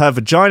claims her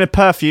vagina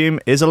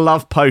perfume is a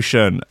love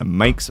potion and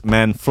makes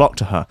men flock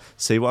to her.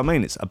 See what I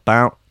mean? It's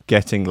about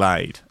getting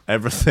laid.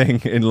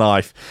 Everything in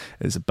life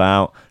is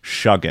about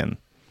shugging.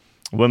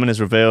 A woman has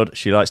revealed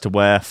she likes to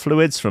wear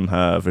fluids from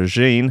her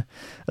vagine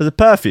as a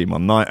perfume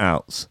on night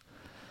outs.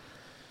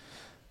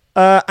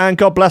 And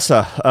God bless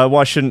her.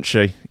 Why shouldn't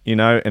she? You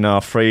know, in our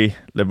free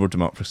liberal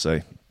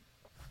democracy.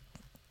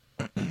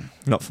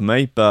 Not for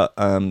me, but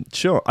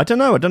sure. I don't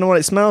know what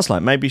it smells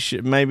like.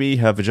 Maybe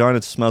her vagina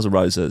smells of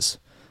roses.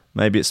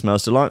 Maybe it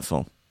smells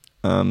delightful.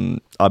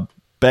 I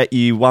bet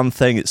you one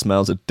thing, it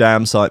smells a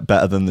damn sight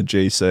better than the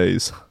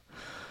GCs.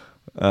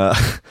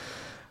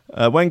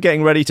 When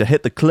getting ready to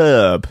hit the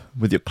club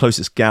with your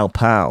closest gal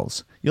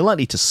pals, you're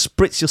likely to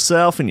spritz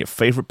yourself in your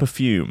favourite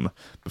perfume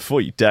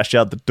before you dash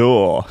out the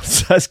door.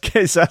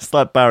 That's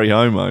like Barry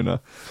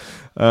Homeowner.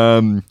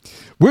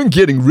 When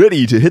getting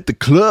ready to hit the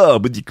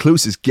club with your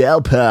closest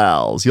gal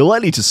pals, you're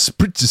likely to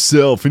spritz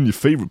yourself in your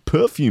favourite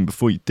perfume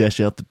before you dash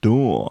out the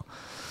door.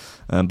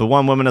 But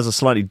one woman has a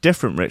slightly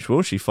different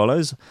ritual she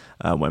follows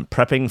when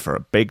prepping for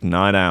a big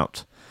night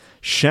out.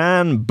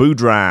 Shan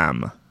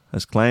Boudram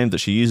has claimed that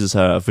she uses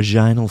her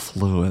vaginal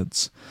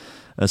fluids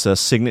as her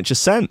signature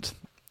scent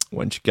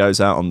when she goes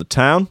out on the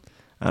town,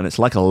 and it's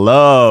like a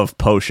love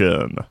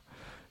potion,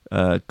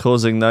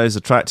 causing those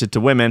attracted to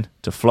women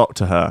to flock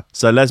to her.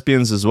 So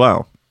lesbians as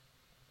well.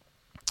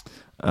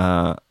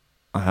 I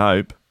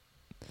hope.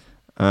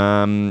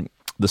 The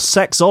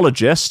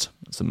Sexologist,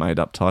 that's a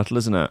made-up title,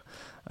 isn't it?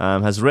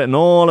 Has written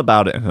all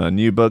about it in her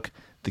new book,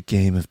 The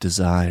Game of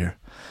Desire,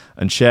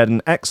 and shared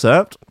an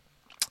excerpt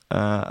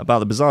about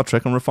the bizarre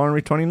trick on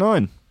Refinery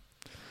 29.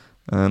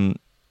 I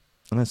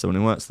know someone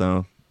who works there.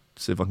 I'll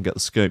see if I can get the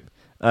scoop.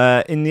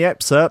 In the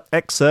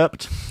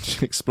excerpt,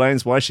 she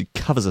explains why she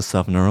covers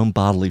herself in her own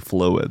bodily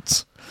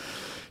fluids.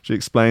 She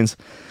explains,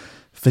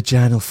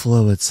 vaginal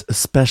fluids,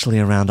 especially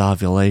around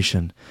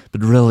ovulation,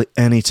 but really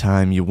any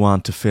time you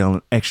want to feel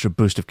an extra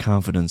boost of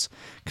confidence,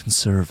 can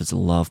serve as a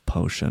love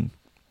potion.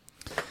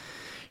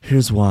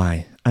 Here's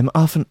why. I'm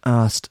often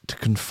asked to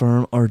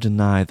confirm or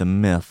deny the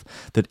myth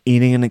that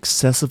eating an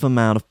excessive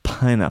amount of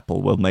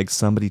pineapple will make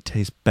somebody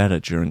taste better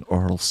during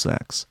oral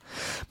sex.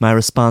 My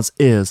response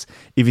is,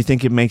 if you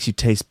think it makes you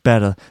taste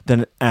better,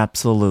 then it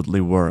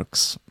absolutely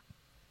works.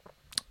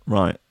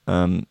 Right.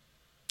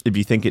 If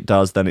you think it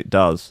does, then it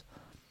does.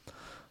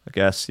 I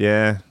guess,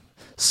 yeah.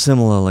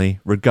 Similarly,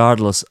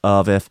 regardless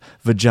of if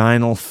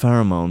vaginal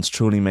pheromones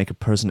truly make a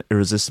person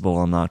irresistible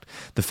or not,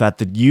 the fact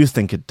that you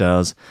think it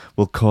does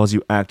will cause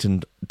you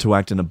to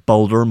act in a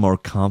bolder, more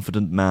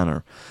confident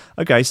manner.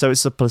 Okay, so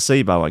it's a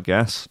placebo, I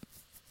guess.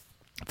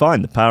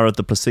 Fine, the power of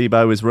the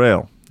placebo is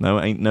real. No,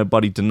 ain't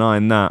nobody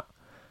denying that.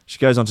 She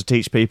goes on to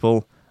teach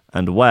people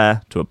and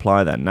where to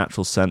apply their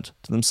natural scent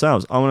to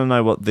themselves. I want to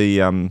know what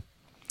the...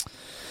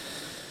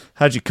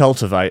 how do you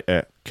cultivate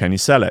it? Can you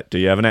sell it? Do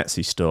you have an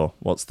Etsy store?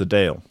 What's the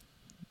deal?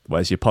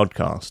 Where's your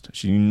podcast?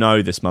 So you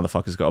know this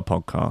motherfucker's got a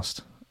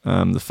podcast.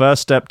 The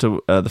first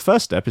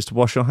step is to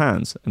wash your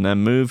hands and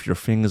then move your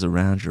fingers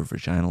around your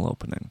vaginal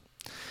opening.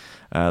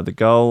 The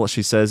goal,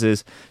 she says,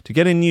 is to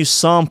get a new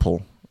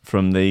sample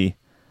from the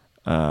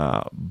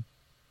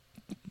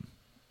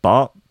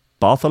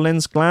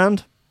Bartholin's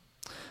gland,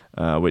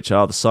 which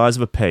are the size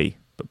of a pea,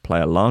 but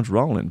play a large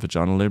role in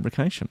vaginal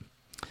lubrication.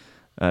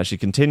 She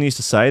continues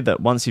to say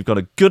that once you've got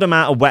a good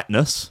amount of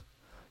wetness,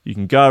 you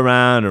can go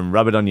around and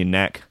rub it on your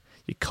neck,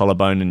 your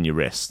collarbone, and your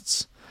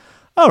wrists.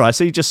 All right,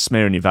 so you're just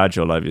smearing your vag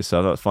all over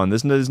yourself. That's fine.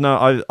 There's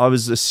no. I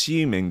was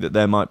assuming that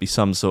there might be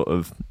some sort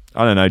of,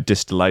 I don't know,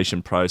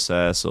 distillation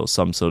process or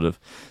some sort of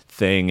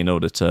thing in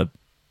order to,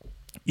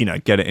 you know,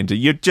 get it into.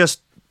 You're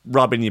just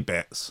rubbing your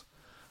bits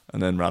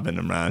and then rubbing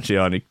them around. You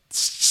only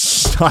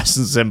nice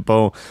and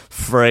simple,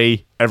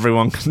 free.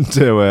 Everyone can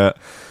do it.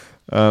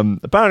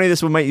 Apparently,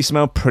 this will make you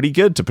smell pretty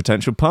good to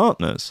potential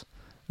partners.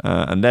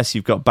 Unless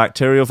you've got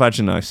bacterial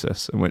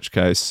vaginosis, in which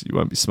case you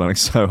won't be smelling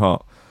so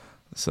hot.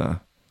 So,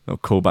 I'll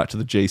call back to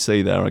the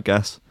GC there, I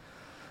guess.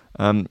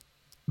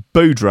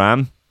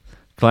 Boudram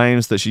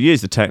claims that she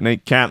used the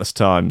technique countless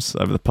times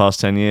over the past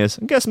 10 years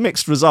and gets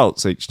mixed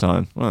results each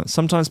time. Well,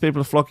 sometimes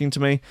people are flocking to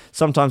me,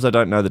 sometimes I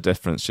don't know the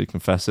difference, she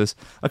confesses.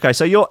 Okay,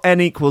 so your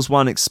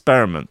N=1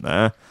 experiment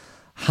there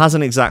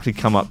hasn't exactly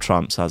come up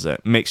trumps, has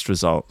it? Mixed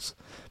results.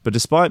 But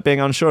despite being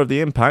unsure of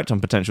the impact on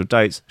potential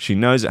dates, she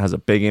knows it has a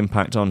big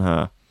impact on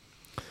her.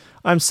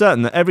 I'm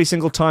certain that every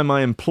single time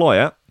I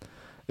employ it,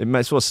 it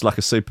makes what's like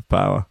a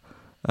superpower.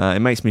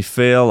 It makes me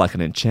feel like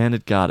an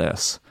enchanted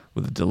goddess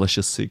with a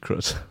delicious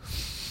secret.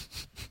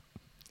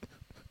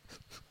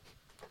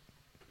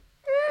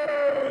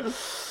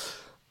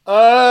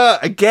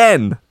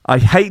 Again, I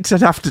hate to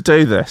have to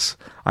do this.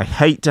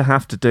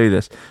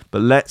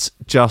 But let's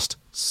just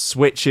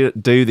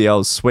do the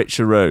old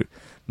switcheroo.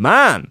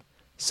 Man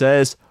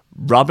says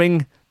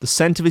rubbing the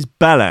scent of his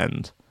bell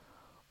end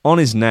on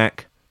his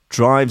neck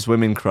drives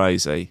women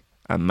crazy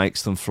and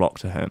makes them flock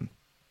to him.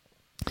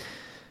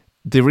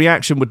 The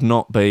reaction would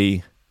not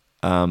be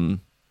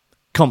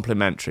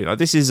complimentary. Like,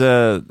 this is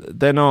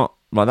they're not.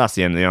 Well, that's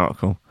the end of the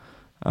article.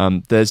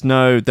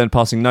 They're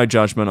passing no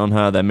judgment on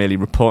her. They're merely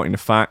reporting the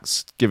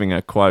facts, giving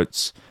her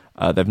quotes.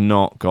 They've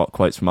not got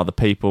quotes from other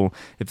people.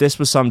 If this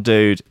was some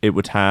dude, it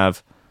would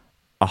have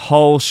a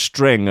whole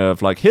string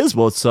of, like, here's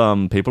what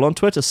some people on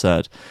Twitter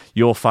said.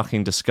 You're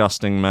fucking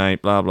disgusting,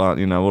 mate, blah, blah,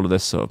 you know, all of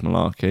this sort of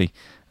malarkey.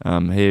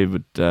 He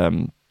would,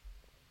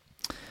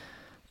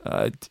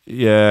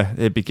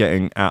 he'd be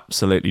getting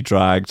absolutely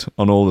dragged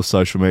on all the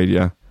social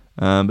media.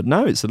 But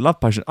no, it's a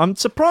love potion. I'm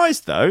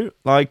surprised though.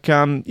 Like,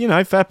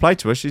 fair play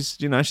to her.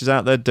 She's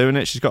out there doing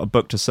it. She's got a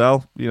book to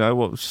sell.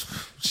 She's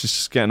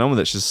just getting on with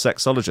it. She's a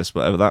sexologist,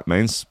 whatever that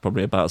means.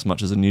 Probably about as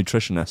much as a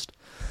nutritionist.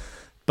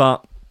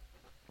 But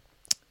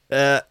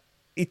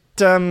it's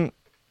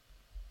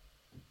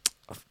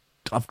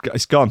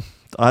gone.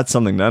 I had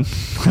something then.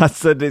 I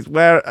said it's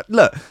where,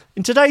 look,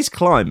 in today's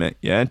climate,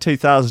 in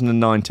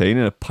 2019,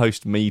 in a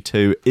post-Me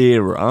Too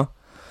era,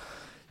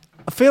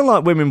 I feel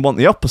like women want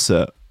the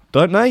opposite.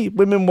 Don't they?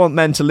 Women want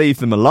men to leave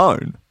them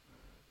alone.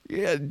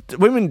 Yeah,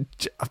 women,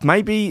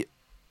 maybe,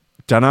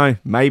 don't know.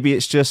 Maybe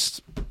it's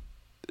just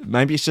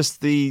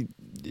the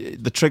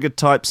triggered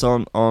types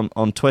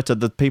on Twitter,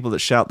 the people that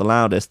shout the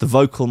loudest, the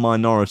vocal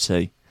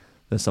minority,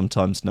 they're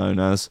sometimes known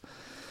as.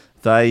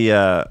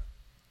 They're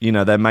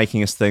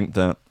making us think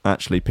that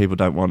actually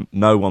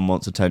no one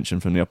wants attention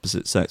from the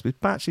opposite sex, which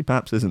actually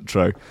perhaps isn't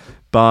true.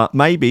 But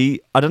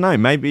maybe, I don't know,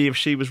 maybe if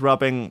she was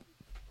rubbing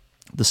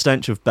the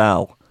stench of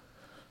Belle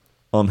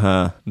on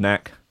her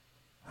neck,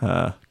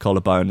 her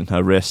collarbone and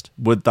her wrist,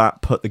 would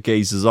that put the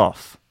geezers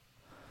off?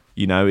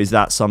 Is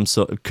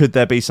that could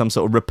there be some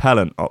sort of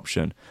repellent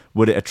option?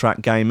 Would it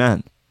attract gay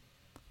men?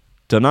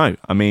 Don't know.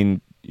 I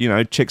mean,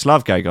 chicks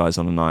love gay guys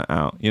on a night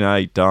out. You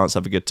dance,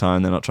 have a good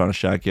time, they're not trying to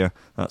shag you,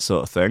 that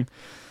sort of thing.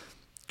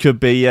 Could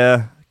be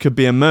a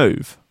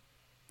move.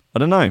 I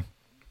don't know.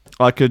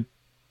 I could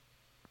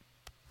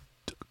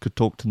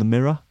talk to the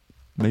mirror.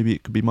 Maybe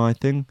it could be my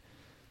thing.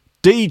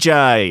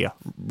 DJ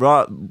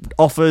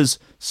offers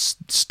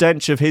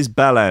stench of his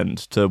bell end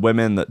to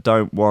women that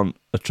don't want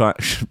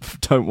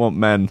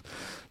men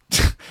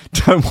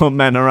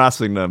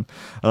harassing them.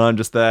 And I'm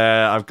just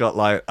there. I've got,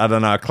 like, I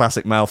don't know, a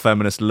classic male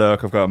feminist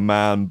look. I've got a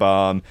man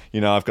bun.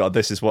 I've got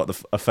this is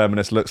what a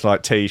feminist looks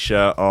like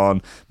t-shirt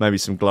on. Maybe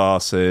some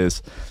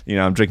glasses.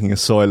 I'm drinking a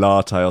soy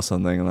latte or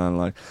something. And I'm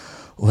like,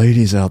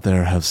 ladies out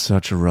there have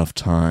such a rough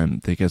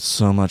time. They get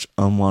so much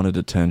unwanted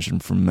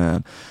attention from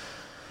men.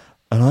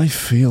 And I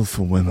feel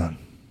for women.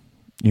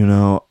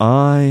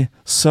 I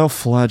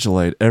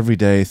self-flagellate every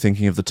day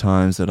thinking of the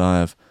times that I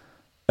have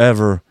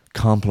ever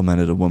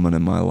complimented a woman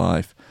in my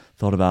life.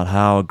 Thought about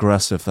how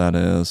aggressive that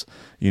is,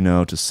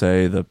 to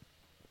say that,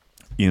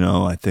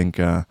 I think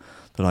that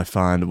I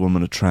find a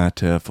woman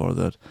attractive or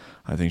that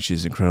I think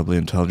she's incredibly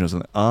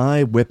intelligent.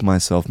 I whip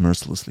myself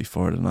mercilessly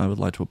for it, and I would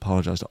like to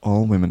apologize to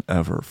all women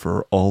ever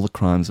for all the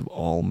crimes of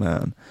all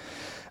men.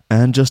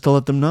 And just to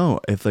let them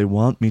know, if they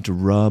want me to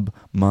rub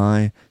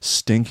my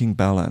stinking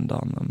bell end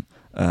on them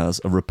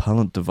as a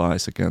repellent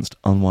device against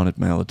unwanted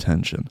male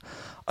attention,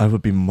 I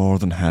would be more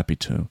than happy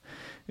to.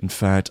 In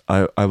fact,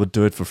 I would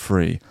do it for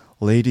free.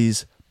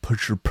 Ladies,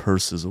 put your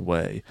purses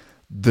away.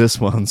 This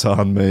one's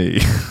on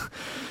me.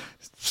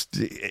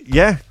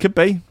 Yeah, could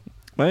be.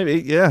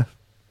 Maybe, yeah.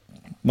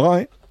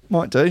 Might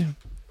do.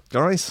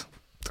 Guys,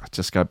 I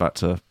just go back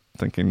to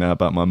thinking now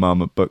about my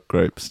mum at book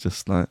groups,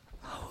 just like,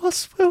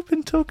 what's Will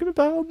been talking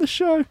about on the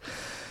show?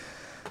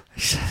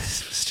 He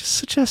was just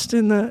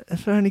suggesting that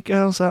if there are any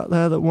girls out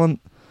there that want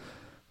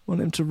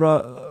him to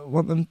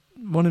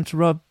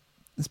rub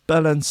his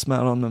bell end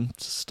smell on them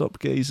to stop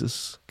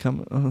geezers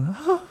coming.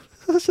 Oh,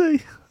 is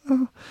he?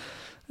 Oh,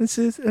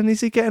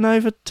 is he getting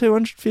over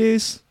 200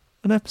 views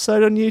an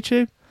episode on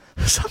YouTube?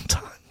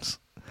 Sometimes,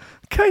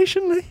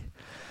 occasionally.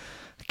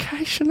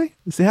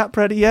 Is the app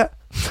ready yet?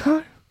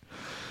 No,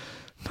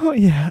 not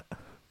yet.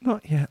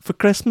 For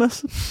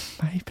Christmas?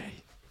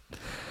 Maybe.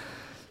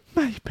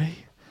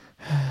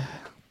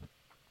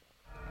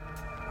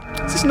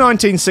 This is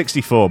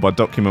 1964 by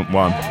Document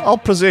One. I'll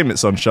presume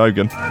it's on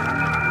Shogun.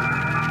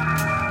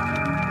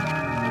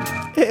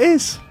 It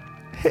is.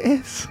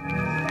 is.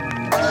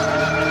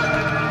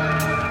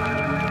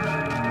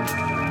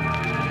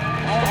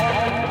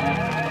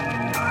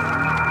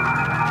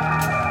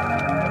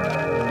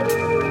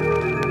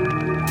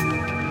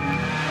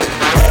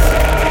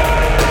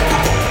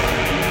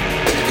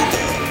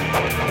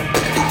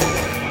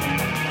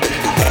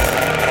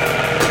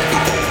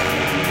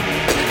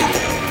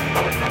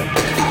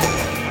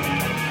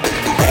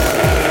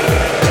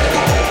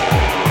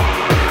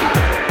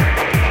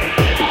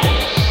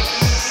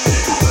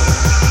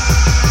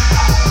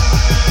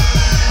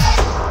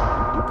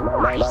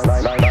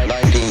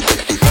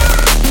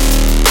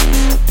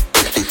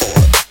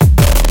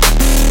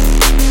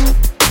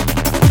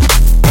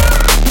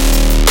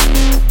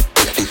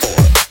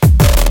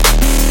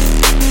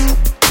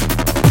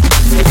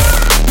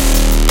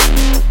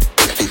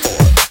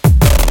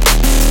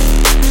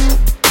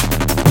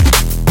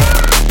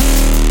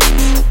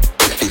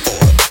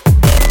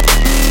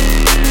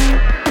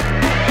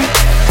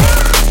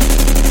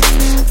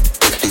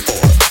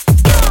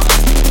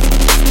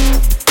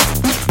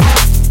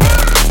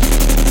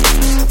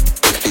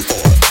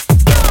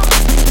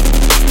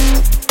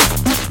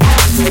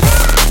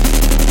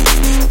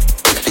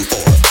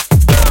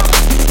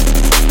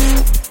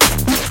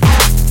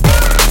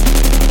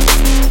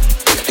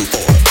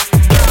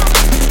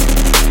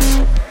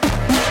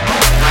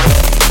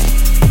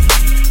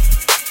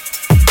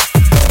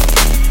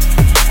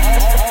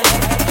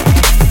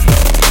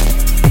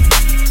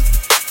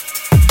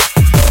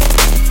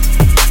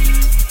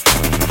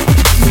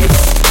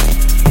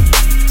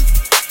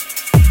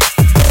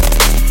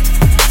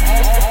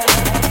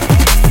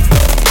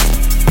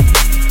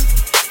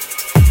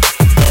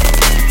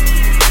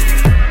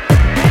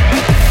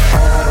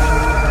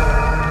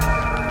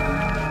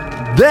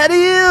 That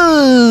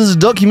is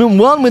Document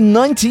 1 with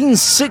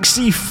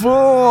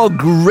 1964.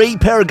 Great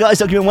pair of guys,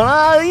 Document 1.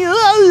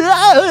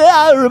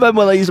 I remember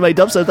when they used to make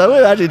dubstep.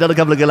 We've actually done a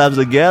couple of collabs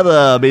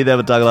together. Me, them,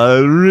 and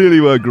Tuggle. Really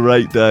were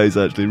great days,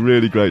 actually.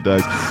 Really great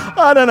days.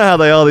 I don't know how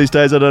they are these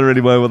days. I don't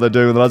really know what they're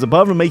doing with their lives,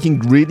 apart from making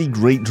really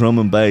great drum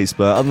and bass.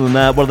 But other than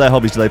that, what are their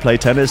hobbies? Do they play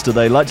tennis? Do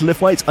they like to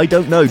lift weights? I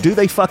don't know. Do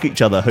they fuck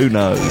each other? Who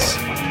knows?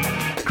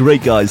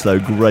 Great guys, though.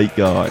 Great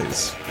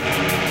guys.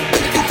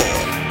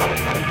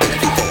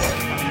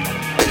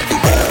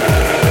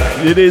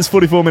 It is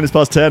 44 minutes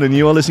past 10 and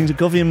you are listening to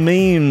Coffee and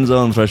Memes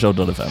on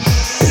Threshold.fm.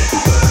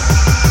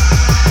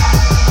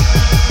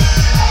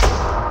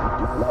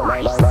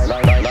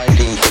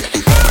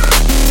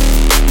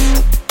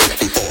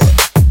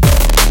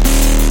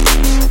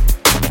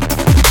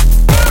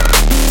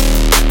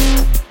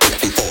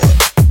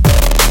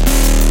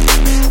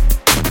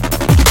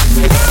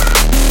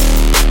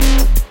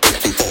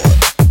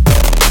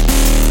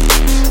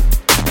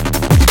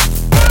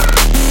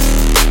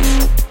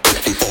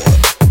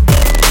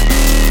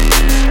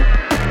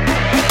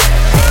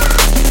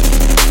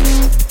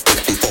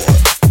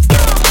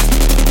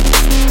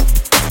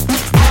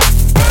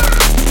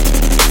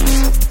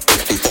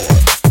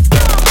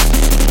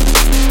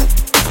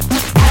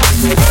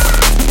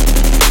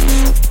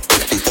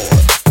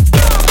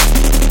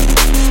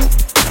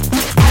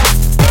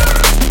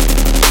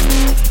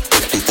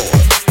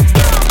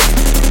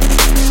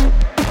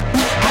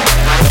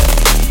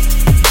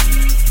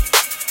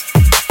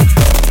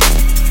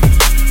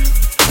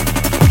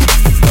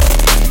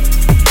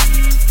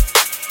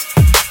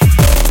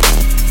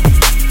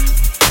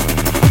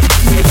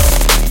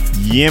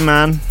 Yeah,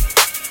 man.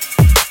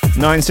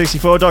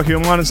 1964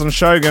 Document 1, it's on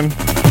Shogun.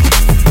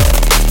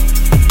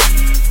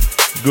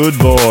 Good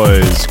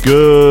boys.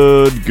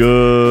 Good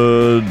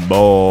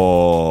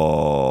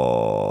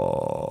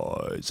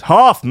boys.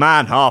 Half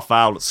man, half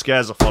owl. It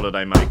scares off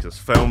holiday makers.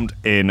 Filmed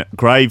in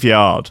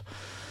Graveyard.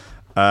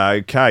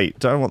 Okay,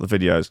 don't know what the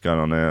video is going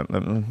on here.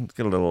 Let's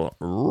get a little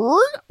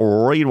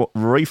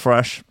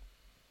refresh.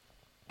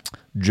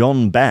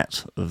 John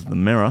Bett of The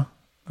Mirror.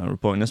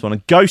 Reporting this one, a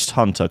ghost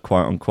hunter,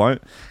 quote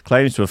unquote,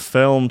 claims to have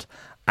filmed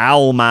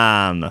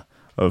Owlman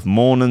of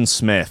Mornan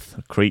Smith,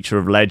 a creature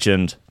of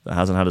legend that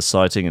hasn't had a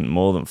sighting in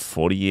more than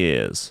 40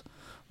 years.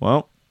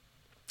 Well,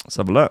 let's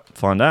have a look,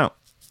 find out.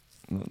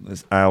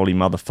 This owly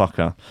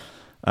motherfucker.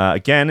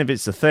 Again, if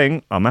it's a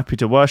thing, I'm happy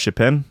to worship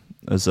him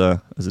as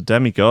a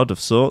demigod of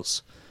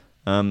sorts.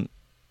 Is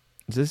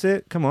this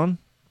it? Come on,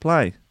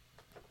 play.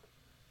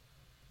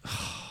 I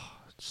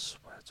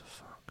swear to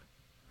fuck.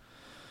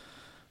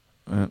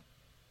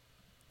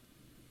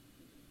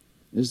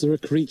 Is there a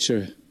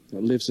creature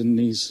that lives in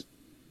these...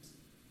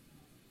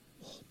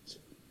 What?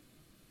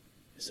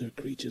 Is there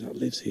a creature that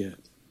lives here?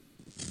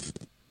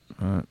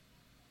 Right.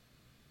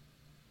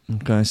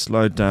 Okay,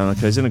 slowed down.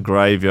 Okay, he's in a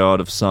graveyard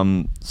of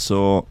some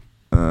sort.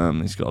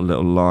 He's got a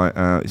little light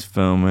out. He's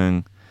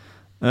filming.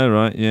 Oh,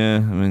 right, yeah.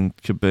 I mean,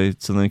 could be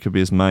something. Could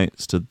be his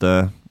mate stood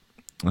there.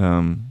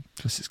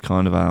 Because it's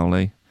kind of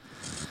owly.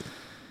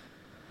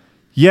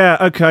 Yeah,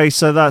 okay,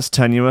 so that's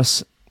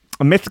tenuous.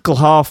 A mythical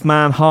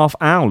half-man,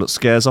 half-owl that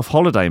scares off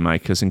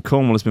holidaymakers in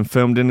Cornwall has been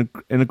filmed in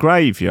a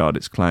graveyard,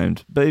 it's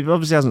claimed. But it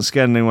obviously hasn't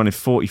scared anyone in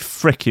 40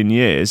 frickin'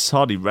 years. It's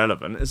hardly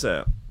relevant, is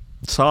it?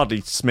 It's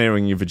hardly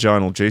smearing your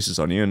vaginal juices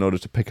on you in order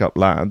to pick up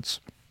lads.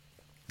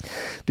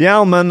 The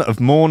Almond of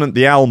Morn and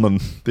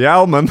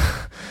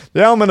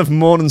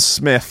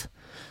Smith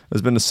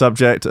has been the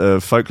subject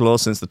of folklore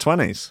since the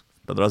 20s,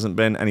 but there hasn't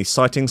been any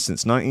sightings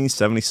since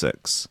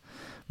 1976.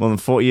 More than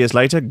 40 years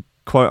later,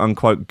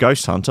 quote-unquote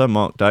ghost hunter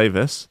Mark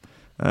Davis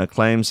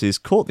claims he's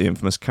caught the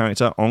infamous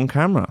character on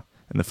camera.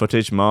 In the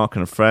footage, Mark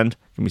and a friend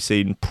can be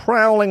seen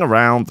prowling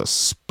around the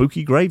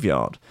spooky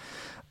graveyard,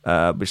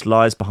 which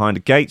lies behind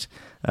a gate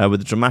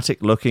with a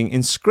dramatic-looking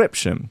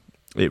inscription.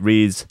 It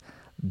reads,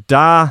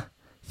 Da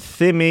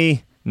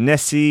Thimi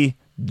Nessi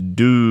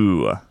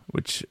Du,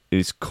 which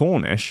is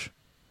Cornish,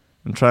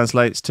 and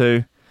translates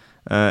to,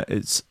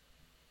 it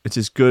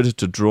is good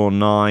to draw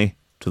nigh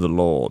to the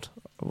Lord.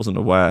 I wasn't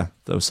aware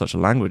there was such a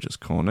language as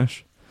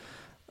Cornish.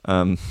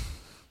 Mark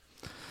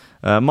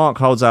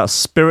holds out a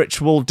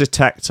spiritual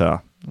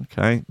detector.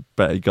 Okay,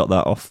 bet he got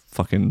that off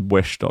fucking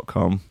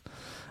wish.com.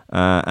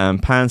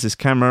 And pans his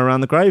camera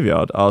around the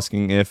graveyard,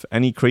 asking if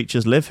any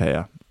creatures live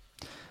here.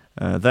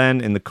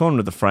 Then, in the corner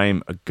of the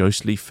frame, a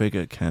ghostly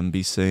figure can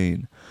be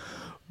seen.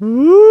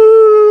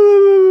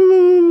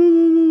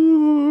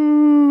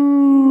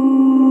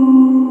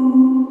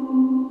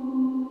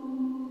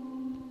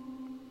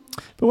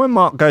 But when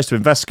Mark goes to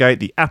investigate,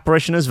 the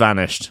apparition has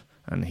vanished,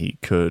 and he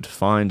could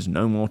find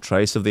no more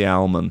trace of the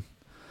Almond.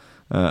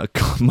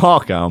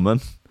 Mark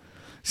Almond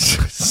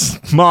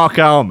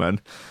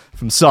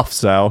from Soft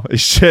Cell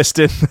is just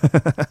in.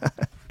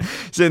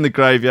 He's in the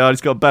graveyard.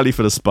 He's got a belly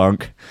full of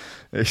spunk.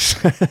 It's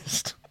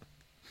just,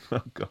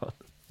 oh god!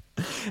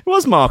 It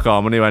was Mark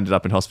Almond who ended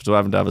up in hospital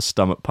having to have a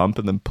stomach pump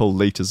and then pull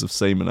litres of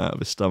semen out of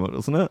his stomach,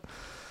 wasn't it?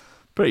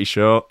 Pretty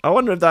sure. I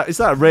wonder if that is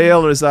that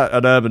real or is that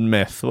an urban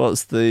myth?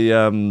 What's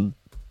the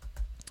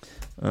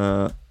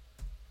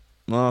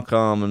Mark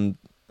Almond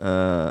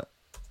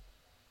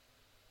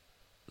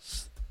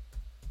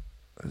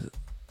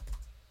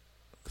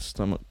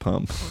stomach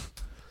pump?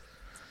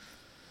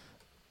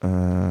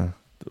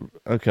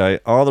 Okay,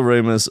 are the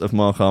rumours of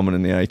Mark Almond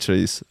in the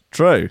 80s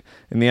true?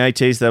 In the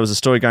 80s, there was a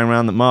story going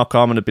around that Mark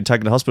Almond had been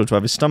taken to hospital to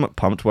have his stomach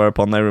pumped,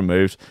 whereupon they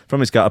removed from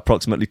his gut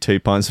approximately 2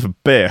 pints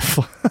of biff.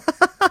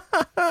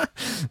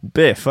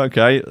 Biff,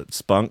 okay,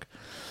 spunk.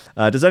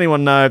 Does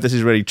anyone know if this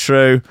is really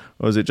true,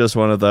 or is it just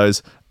one of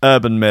those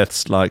urban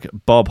myths like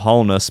Bob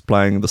Holness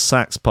playing the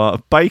sax part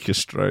of Baker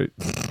Street?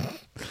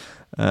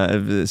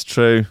 If it's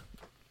true,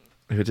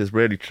 if it is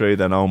really true,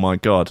 then oh my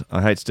god,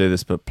 I hate to do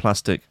this, but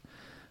plastic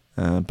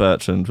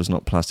Bertrand was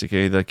not plastic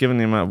either. Given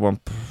the amount of one,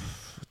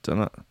 don't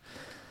know.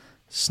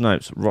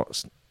 Snopes,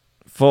 rocks,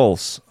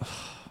 false.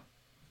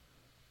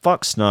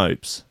 Fuck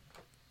Snopes.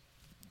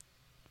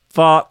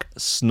 Fuck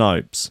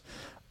Snopes.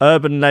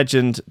 Urban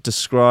legend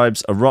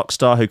describes a rock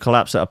star who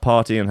collapsed at a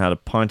party and had a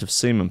pint of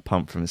semen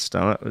pumped from his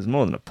stomach. It was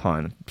more than a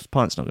pint. A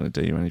pint's not going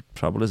to do you any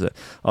trouble, is it?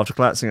 After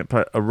collapsing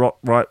at a rock,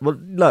 right? Well,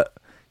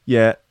 look,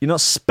 yeah, you're not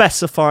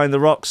specifying the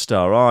rock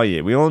star, are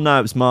you? We all know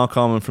it was Mark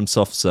Almond from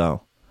Soft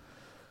Cell.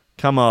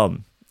 Come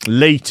on.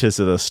 Litres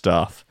of the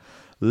stuff.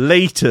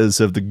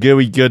 Litres of the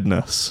gooey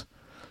goodness.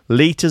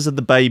 Litres of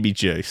the baby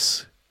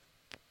juice.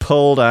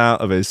 Pulled out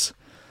of his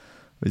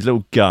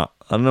little gut.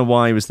 I don't know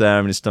why he was there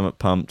having his stomach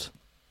pumped.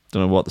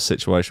 Don't know what the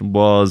situation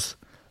was.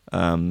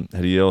 Had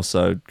he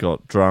also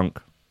got drunk?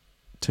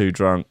 Too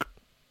drunk?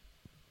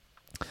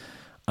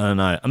 I don't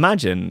know.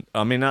 Imagine,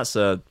 I mean, it's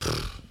a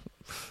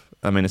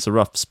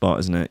rough spot,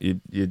 isn't it?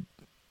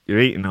 You're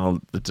eating all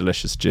the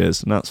delicious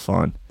jizz, and that's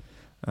fine.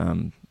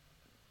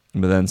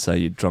 But then say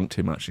you drunk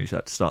too much and you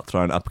had to start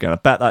throwing it up again. I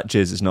bet that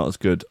jizz is not as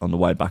good on the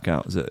way back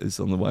out as it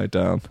is on the way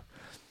down.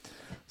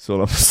 That's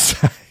all I'm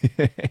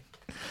saying.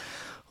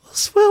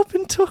 What's Will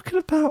been talking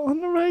about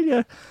on the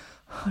radio?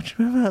 Oh, do you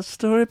remember that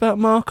story about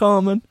Mark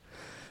Almond?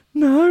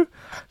 No?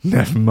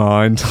 Never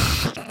mind.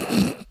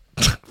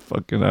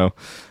 Fucking hell.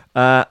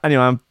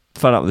 Anyway, I'm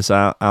fed up with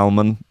this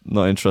Almond.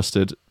 Not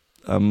interested.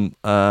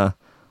 Are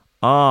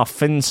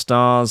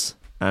Finstars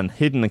and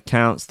hidden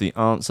accounts the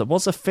answer?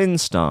 What's a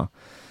Finstar?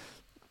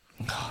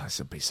 Oh, this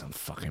will be some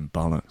fucking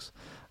bollocks.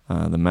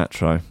 The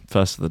Metro,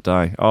 first of the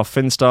day. Are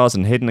Finstars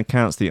and hidden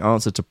accounts the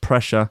answer to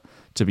pressure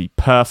to be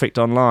perfect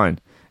online?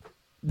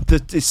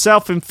 It's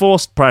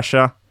self-enforced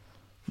pressure.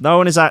 No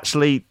one has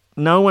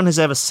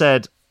ever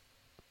said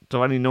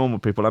to any normal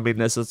people. I mean,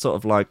 there's a sort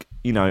of like,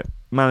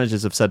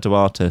 managers have said to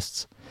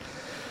artists,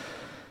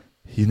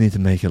 you need to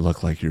make it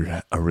look like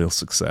you're a real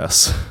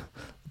success.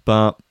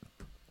 But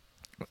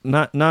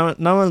no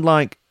one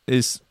like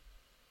is.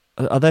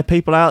 Are there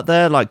people out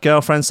there, like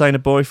girlfriends saying to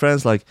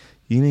boyfriends, like,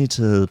 you need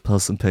to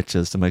post some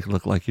pictures to make it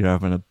look like you're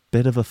having a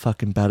bit of a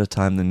fucking better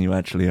time than you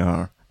actually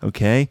are,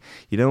 okay?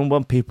 You don't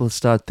want people to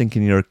start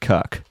thinking you're a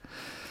cuck.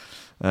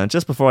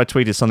 Just before I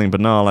tweeted something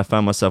banal, I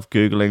found myself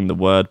Googling the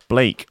word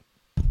Blake.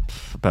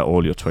 I bet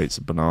all your tweets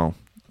are banal.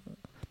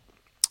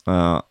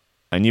 I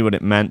knew what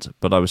it meant,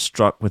 but I was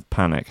struck with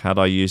panic. Had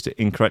I used it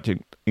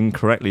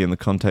incorrectly in the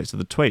context of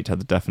the tweet?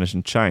 Had the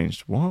definition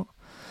changed? What?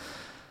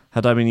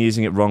 Had I been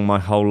using it wrong my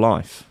whole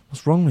life?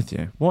 What's wrong with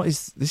you?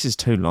 This is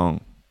too long.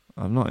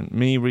 I'm not...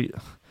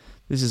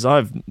 This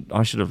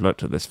I should have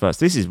looked at this first.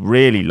 This is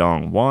really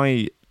long.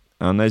 Why?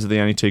 And those are the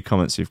only 2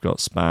 comments you've got,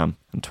 spam,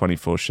 and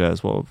 24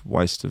 shares. What a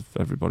waste of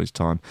everybody's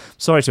time.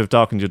 Sorry to have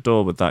darkened your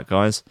door with that,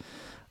 guys.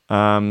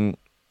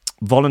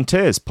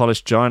 Volunteers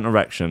polish giant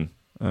erection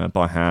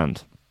by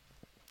hand.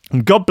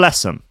 And God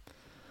bless them.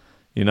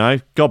 You know,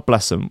 God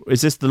bless them.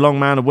 Is this the Long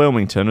Man of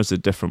Wilmington, or is it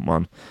a different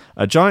one?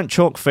 A giant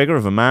chalk figure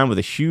of a man with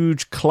a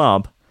huge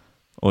club,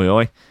 oi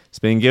oi, is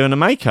being given a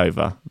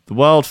makeover. The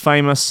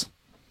world-famous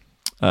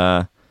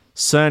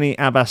Cerny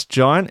Abbas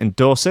giant in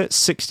Dorset,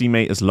 60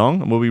 metres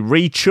long, and will be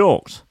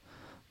re-chalked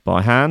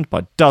by hand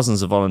by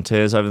dozens of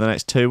volunteers over the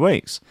next 2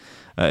 weeks.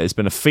 It's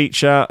been a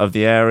feature of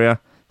the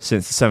area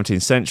since the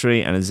 17th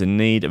century and is in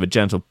need of a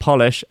gentle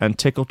polish and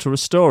tickle to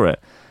restore it.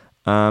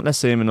 Let's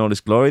see him in all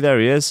his glory. There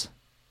he is.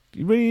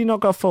 You really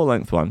not got a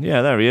full-length one?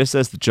 Yeah, there he is.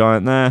 There's the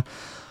giant there.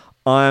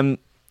 I'm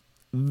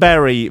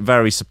very,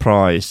 very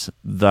surprised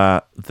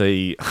that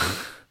the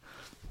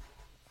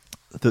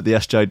that the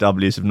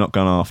SJWs have not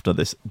gone after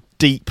this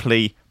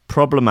deeply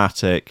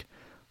problematic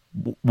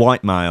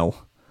white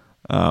male,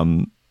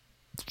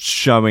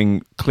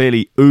 showing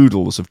clearly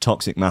oodles of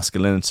toxic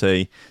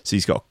masculinity. So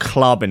he's got a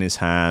club in his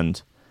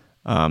hand.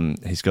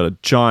 He's got a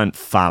giant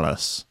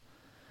phallus.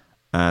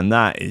 And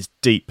that is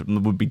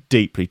would be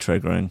deeply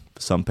triggering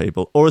for some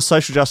people. Or has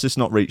social justice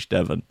not reached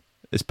Devon?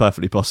 It's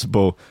perfectly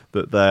possible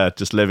that they're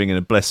just living in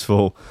a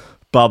blissful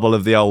bubble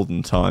of the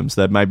olden times.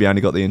 They've maybe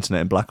only got the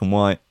internet in black and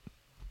white.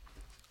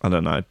 I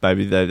don't know.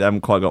 Maybe they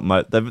haven't quite got...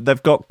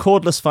 They've got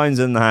cordless phones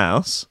in the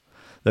house.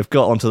 They've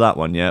got onto that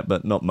one yet,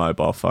 but not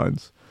mobile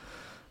phones.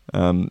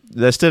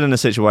 They're still in a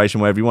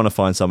situation where if you want to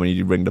find someone,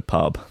 you ring the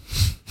pub.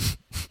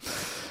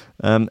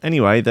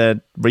 Anyway,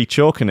 they're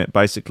re-chalking it,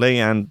 basically,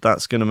 and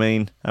that's going to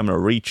mean I'm going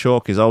to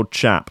re-chalk his old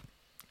chap.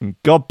 And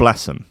God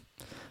bless him.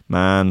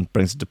 Man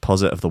brings a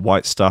deposit of the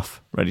white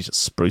stuff, ready to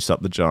spruce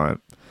up the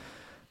giant.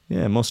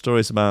 Yeah, more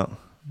stories about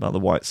the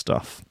white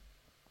stuff.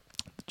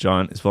 The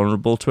giant is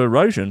vulnerable to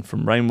erosion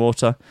from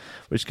rainwater,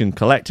 which can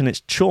collect in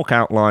its chalk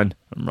outline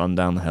and run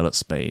down the hill at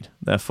speed.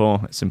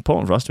 Therefore, it's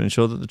important for us to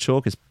ensure that the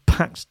chalk is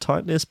packed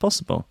tightly as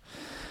possible.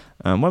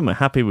 And when we're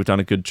happy we've done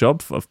a good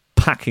job of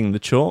packing the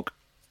chalk,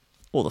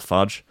 or the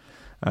fudge,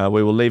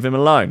 we will leave him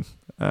alone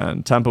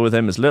and tamper with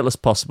him as little as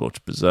possible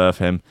to preserve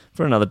him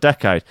for another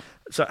decade.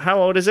 So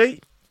how old is he?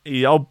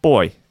 He old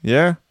boy,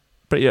 yeah?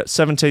 Pretty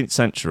 17th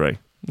century.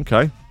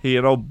 Okay, he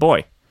an old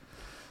boy.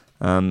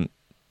 Were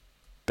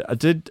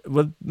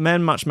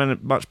men much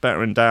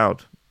better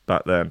endowed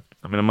back then?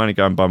 I mean, I'm only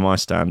going by my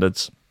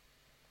standards.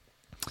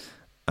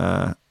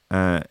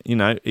 You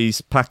know, he's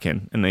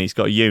packing and he's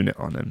got a unit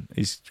on him.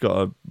 He's got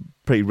a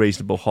pretty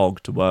reasonable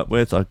hog to work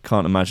with. I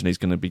can't imagine he's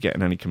going to be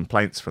getting any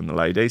complaints from the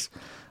ladies.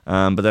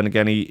 But then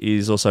again,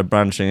 he's also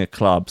branching a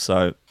club.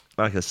 So,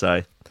 like I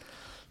say,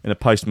 in a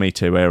post-Me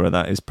Too era,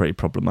 that is pretty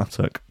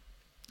problematic.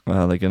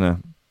 Well, they're going to...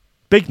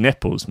 Big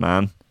nipples,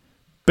 man.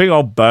 Big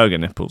old burger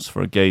nipples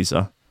for a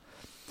geezer.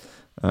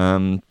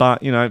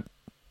 But, you know,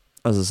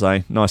 as I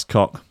say, nice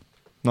cock.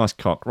 Nice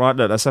cock. Right,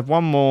 look, let's have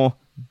one more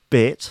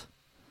bit.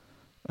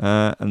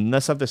 And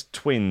let's have this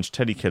Twinge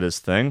Teddy Killers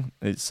thing.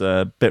 It's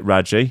a bit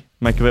raggy.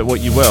 Make of it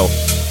what you will.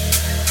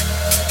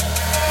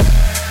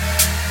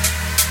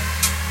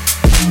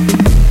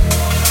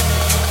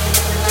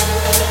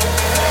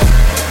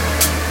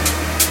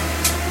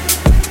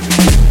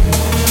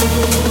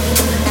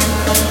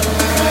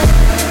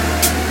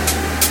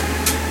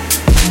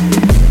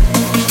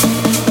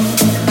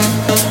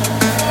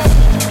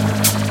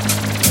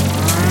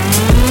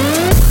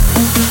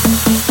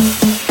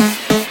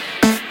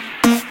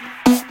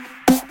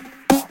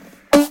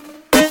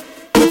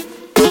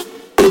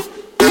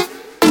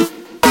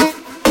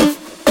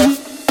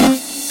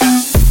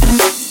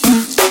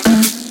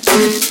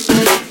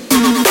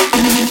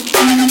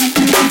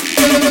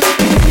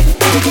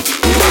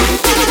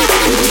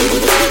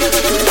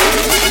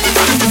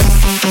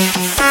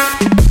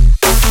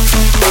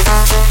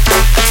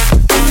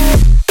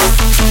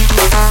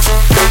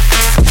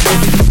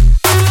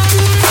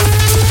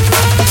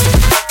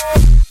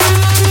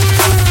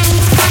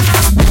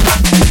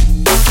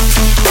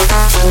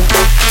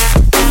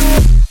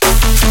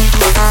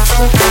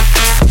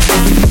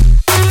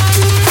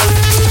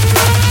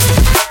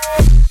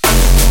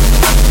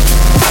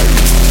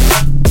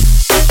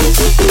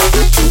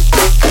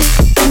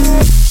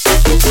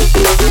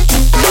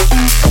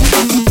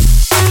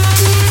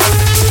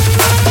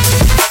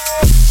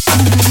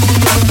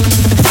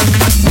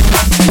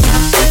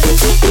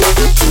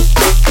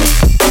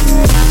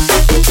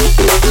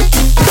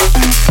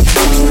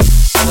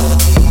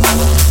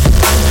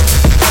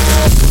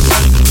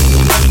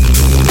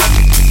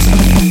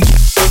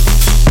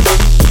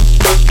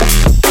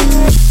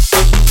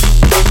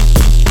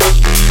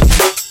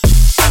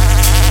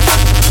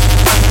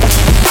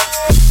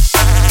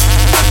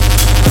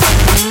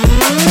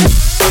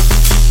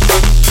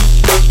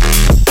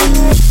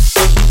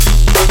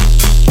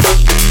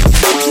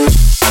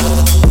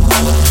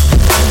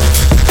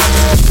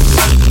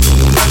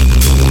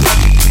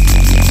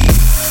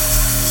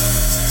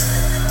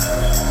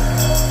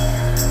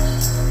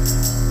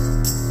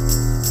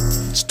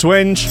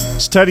 Twinge,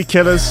 it's Teddy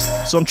Killers,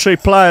 it's on True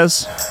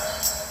Players.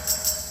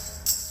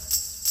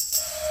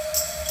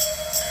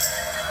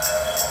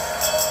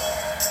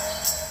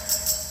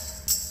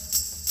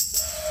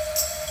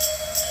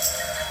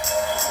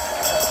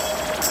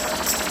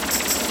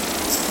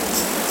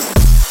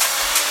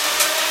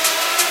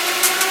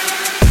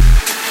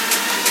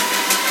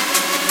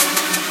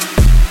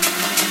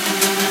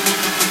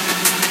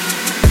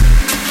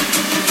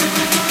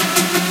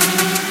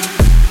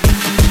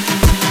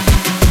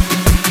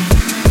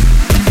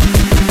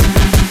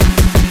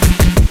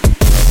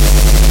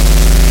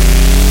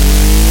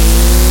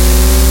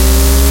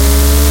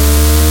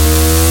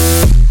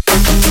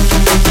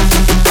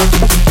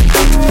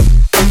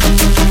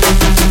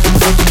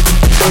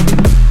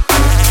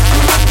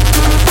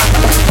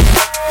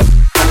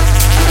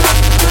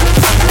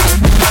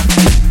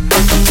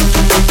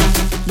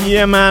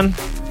 Yeah, man.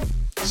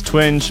 It's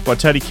Twinge by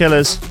Teddy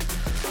Killers.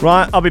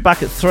 Right, I'll be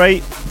back at 3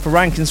 for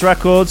Rankins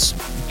Records.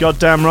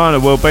 Goddamn right I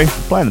will be.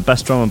 Playing the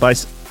best drum and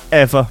bass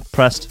ever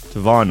pressed to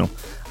vinyl.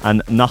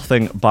 And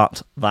nothing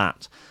but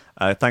that.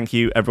 Thank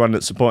you, everyone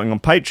that's supporting on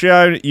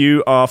Patreon.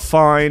 You are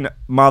fine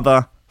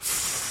mother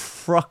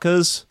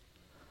fruckers.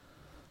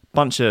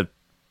 Bunch of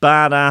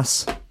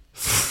badass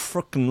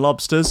frickin'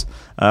 lobsters.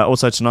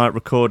 Also tonight,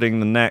 recording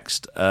the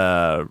next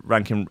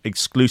Rankin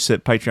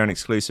exclusive, Patreon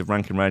exclusive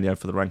Rankin Radio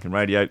for the Rankin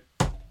Radio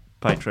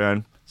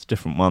Patreon. It's a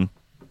different one.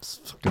 It's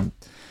fucking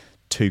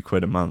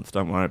 £2 a month.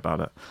 Don't worry about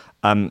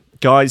it.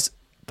 Guys,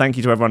 thank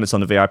you to everyone that's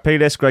on the VIP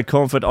list. Greg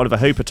Cornford, Oliver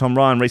Hooper, Tom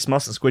Ryan, Reese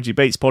Moss, Squidgy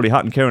Beats, Paulie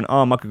Hutton, Kieran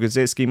R, Michael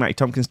Gazitsky, Matty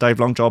Tompkins, Dave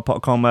Long, Joel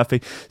Potter, Colin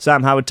Murphy,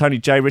 Sam Howard, Tony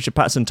J, Richard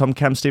Patterson, Tom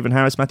Kemp, Stephen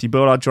Harris, Matthew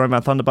Bullard, Jerome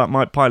Van Thunderbuck,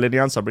 Mike Pye, Lily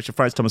Ansar, Richard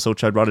Franks, Thomas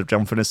Allchode, Ryder,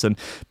 John Finnison,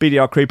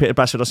 BDR Crew, Peter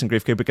Bashford, Austin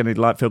Grief, Cooper, Kennedy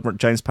Lightfield,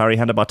 James Parry,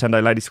 Hannah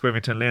Bartendo, Lady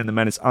Squivington, Leon the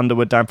Menace,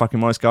 Underwood, Dan fucking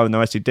Morris, Guy with no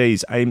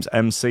STDs, Ames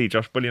MC,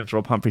 Josh Williams,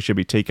 Rob Humphrey,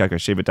 Shibby T, Coco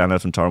Shiva, Dan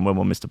Earth from Torren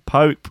Wilmore, Mr.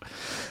 Pope,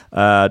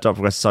 Dr.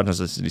 Progressive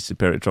Sergeant,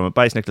 Superior Drum and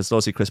Bass, Nicholas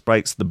Lawsey, Chris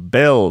Breaks, The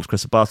Build,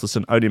 Chris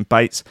Barthelson, Odin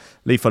Bates,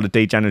 Lee Fuller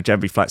D, Daniel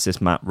Genvy,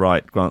 Flatsis, Matt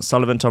Wright, Grant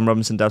Sullivan, Tom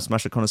Robinson, Dave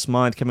Smasher, Connor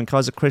Smythe, Kevin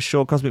Kaiser, Chris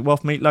Shaw, Cosmic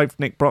Wolf, Meatloaf,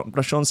 Nick Brock,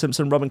 Sean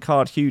Simpson, Robin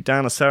Card, Hugh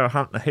Downer, Sarah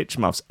Hunt, The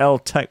Hitchmuffs, L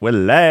Tech,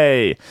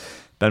 Willay,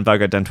 Ben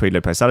Vogo, Dan Tweed,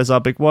 Lopez Salazar,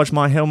 Big Watch,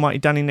 My Hill, Mighty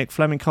Danny, Nick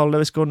Fleming, Carl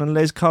Lewis, Gordon and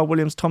Liz, Carl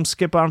Williams, Tom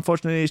Skipper,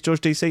 unfortunately it's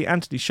George DC,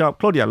 Anthony Sharp,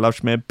 Claudia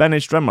Loveschmier,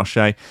 Benage,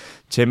 Dremoshe,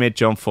 Timid,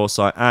 John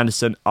Forsyth,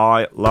 Anderson.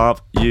 I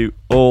love you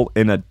all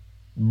in a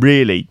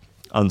really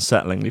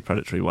unsettlingly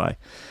predatory way.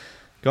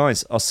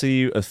 Guys, I'll see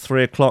you at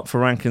 3 o'clock for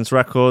Rankins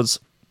Records,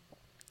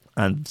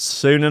 and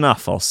soon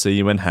enough I'll see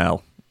you in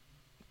hell.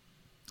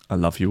 I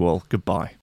love you all. Goodbye.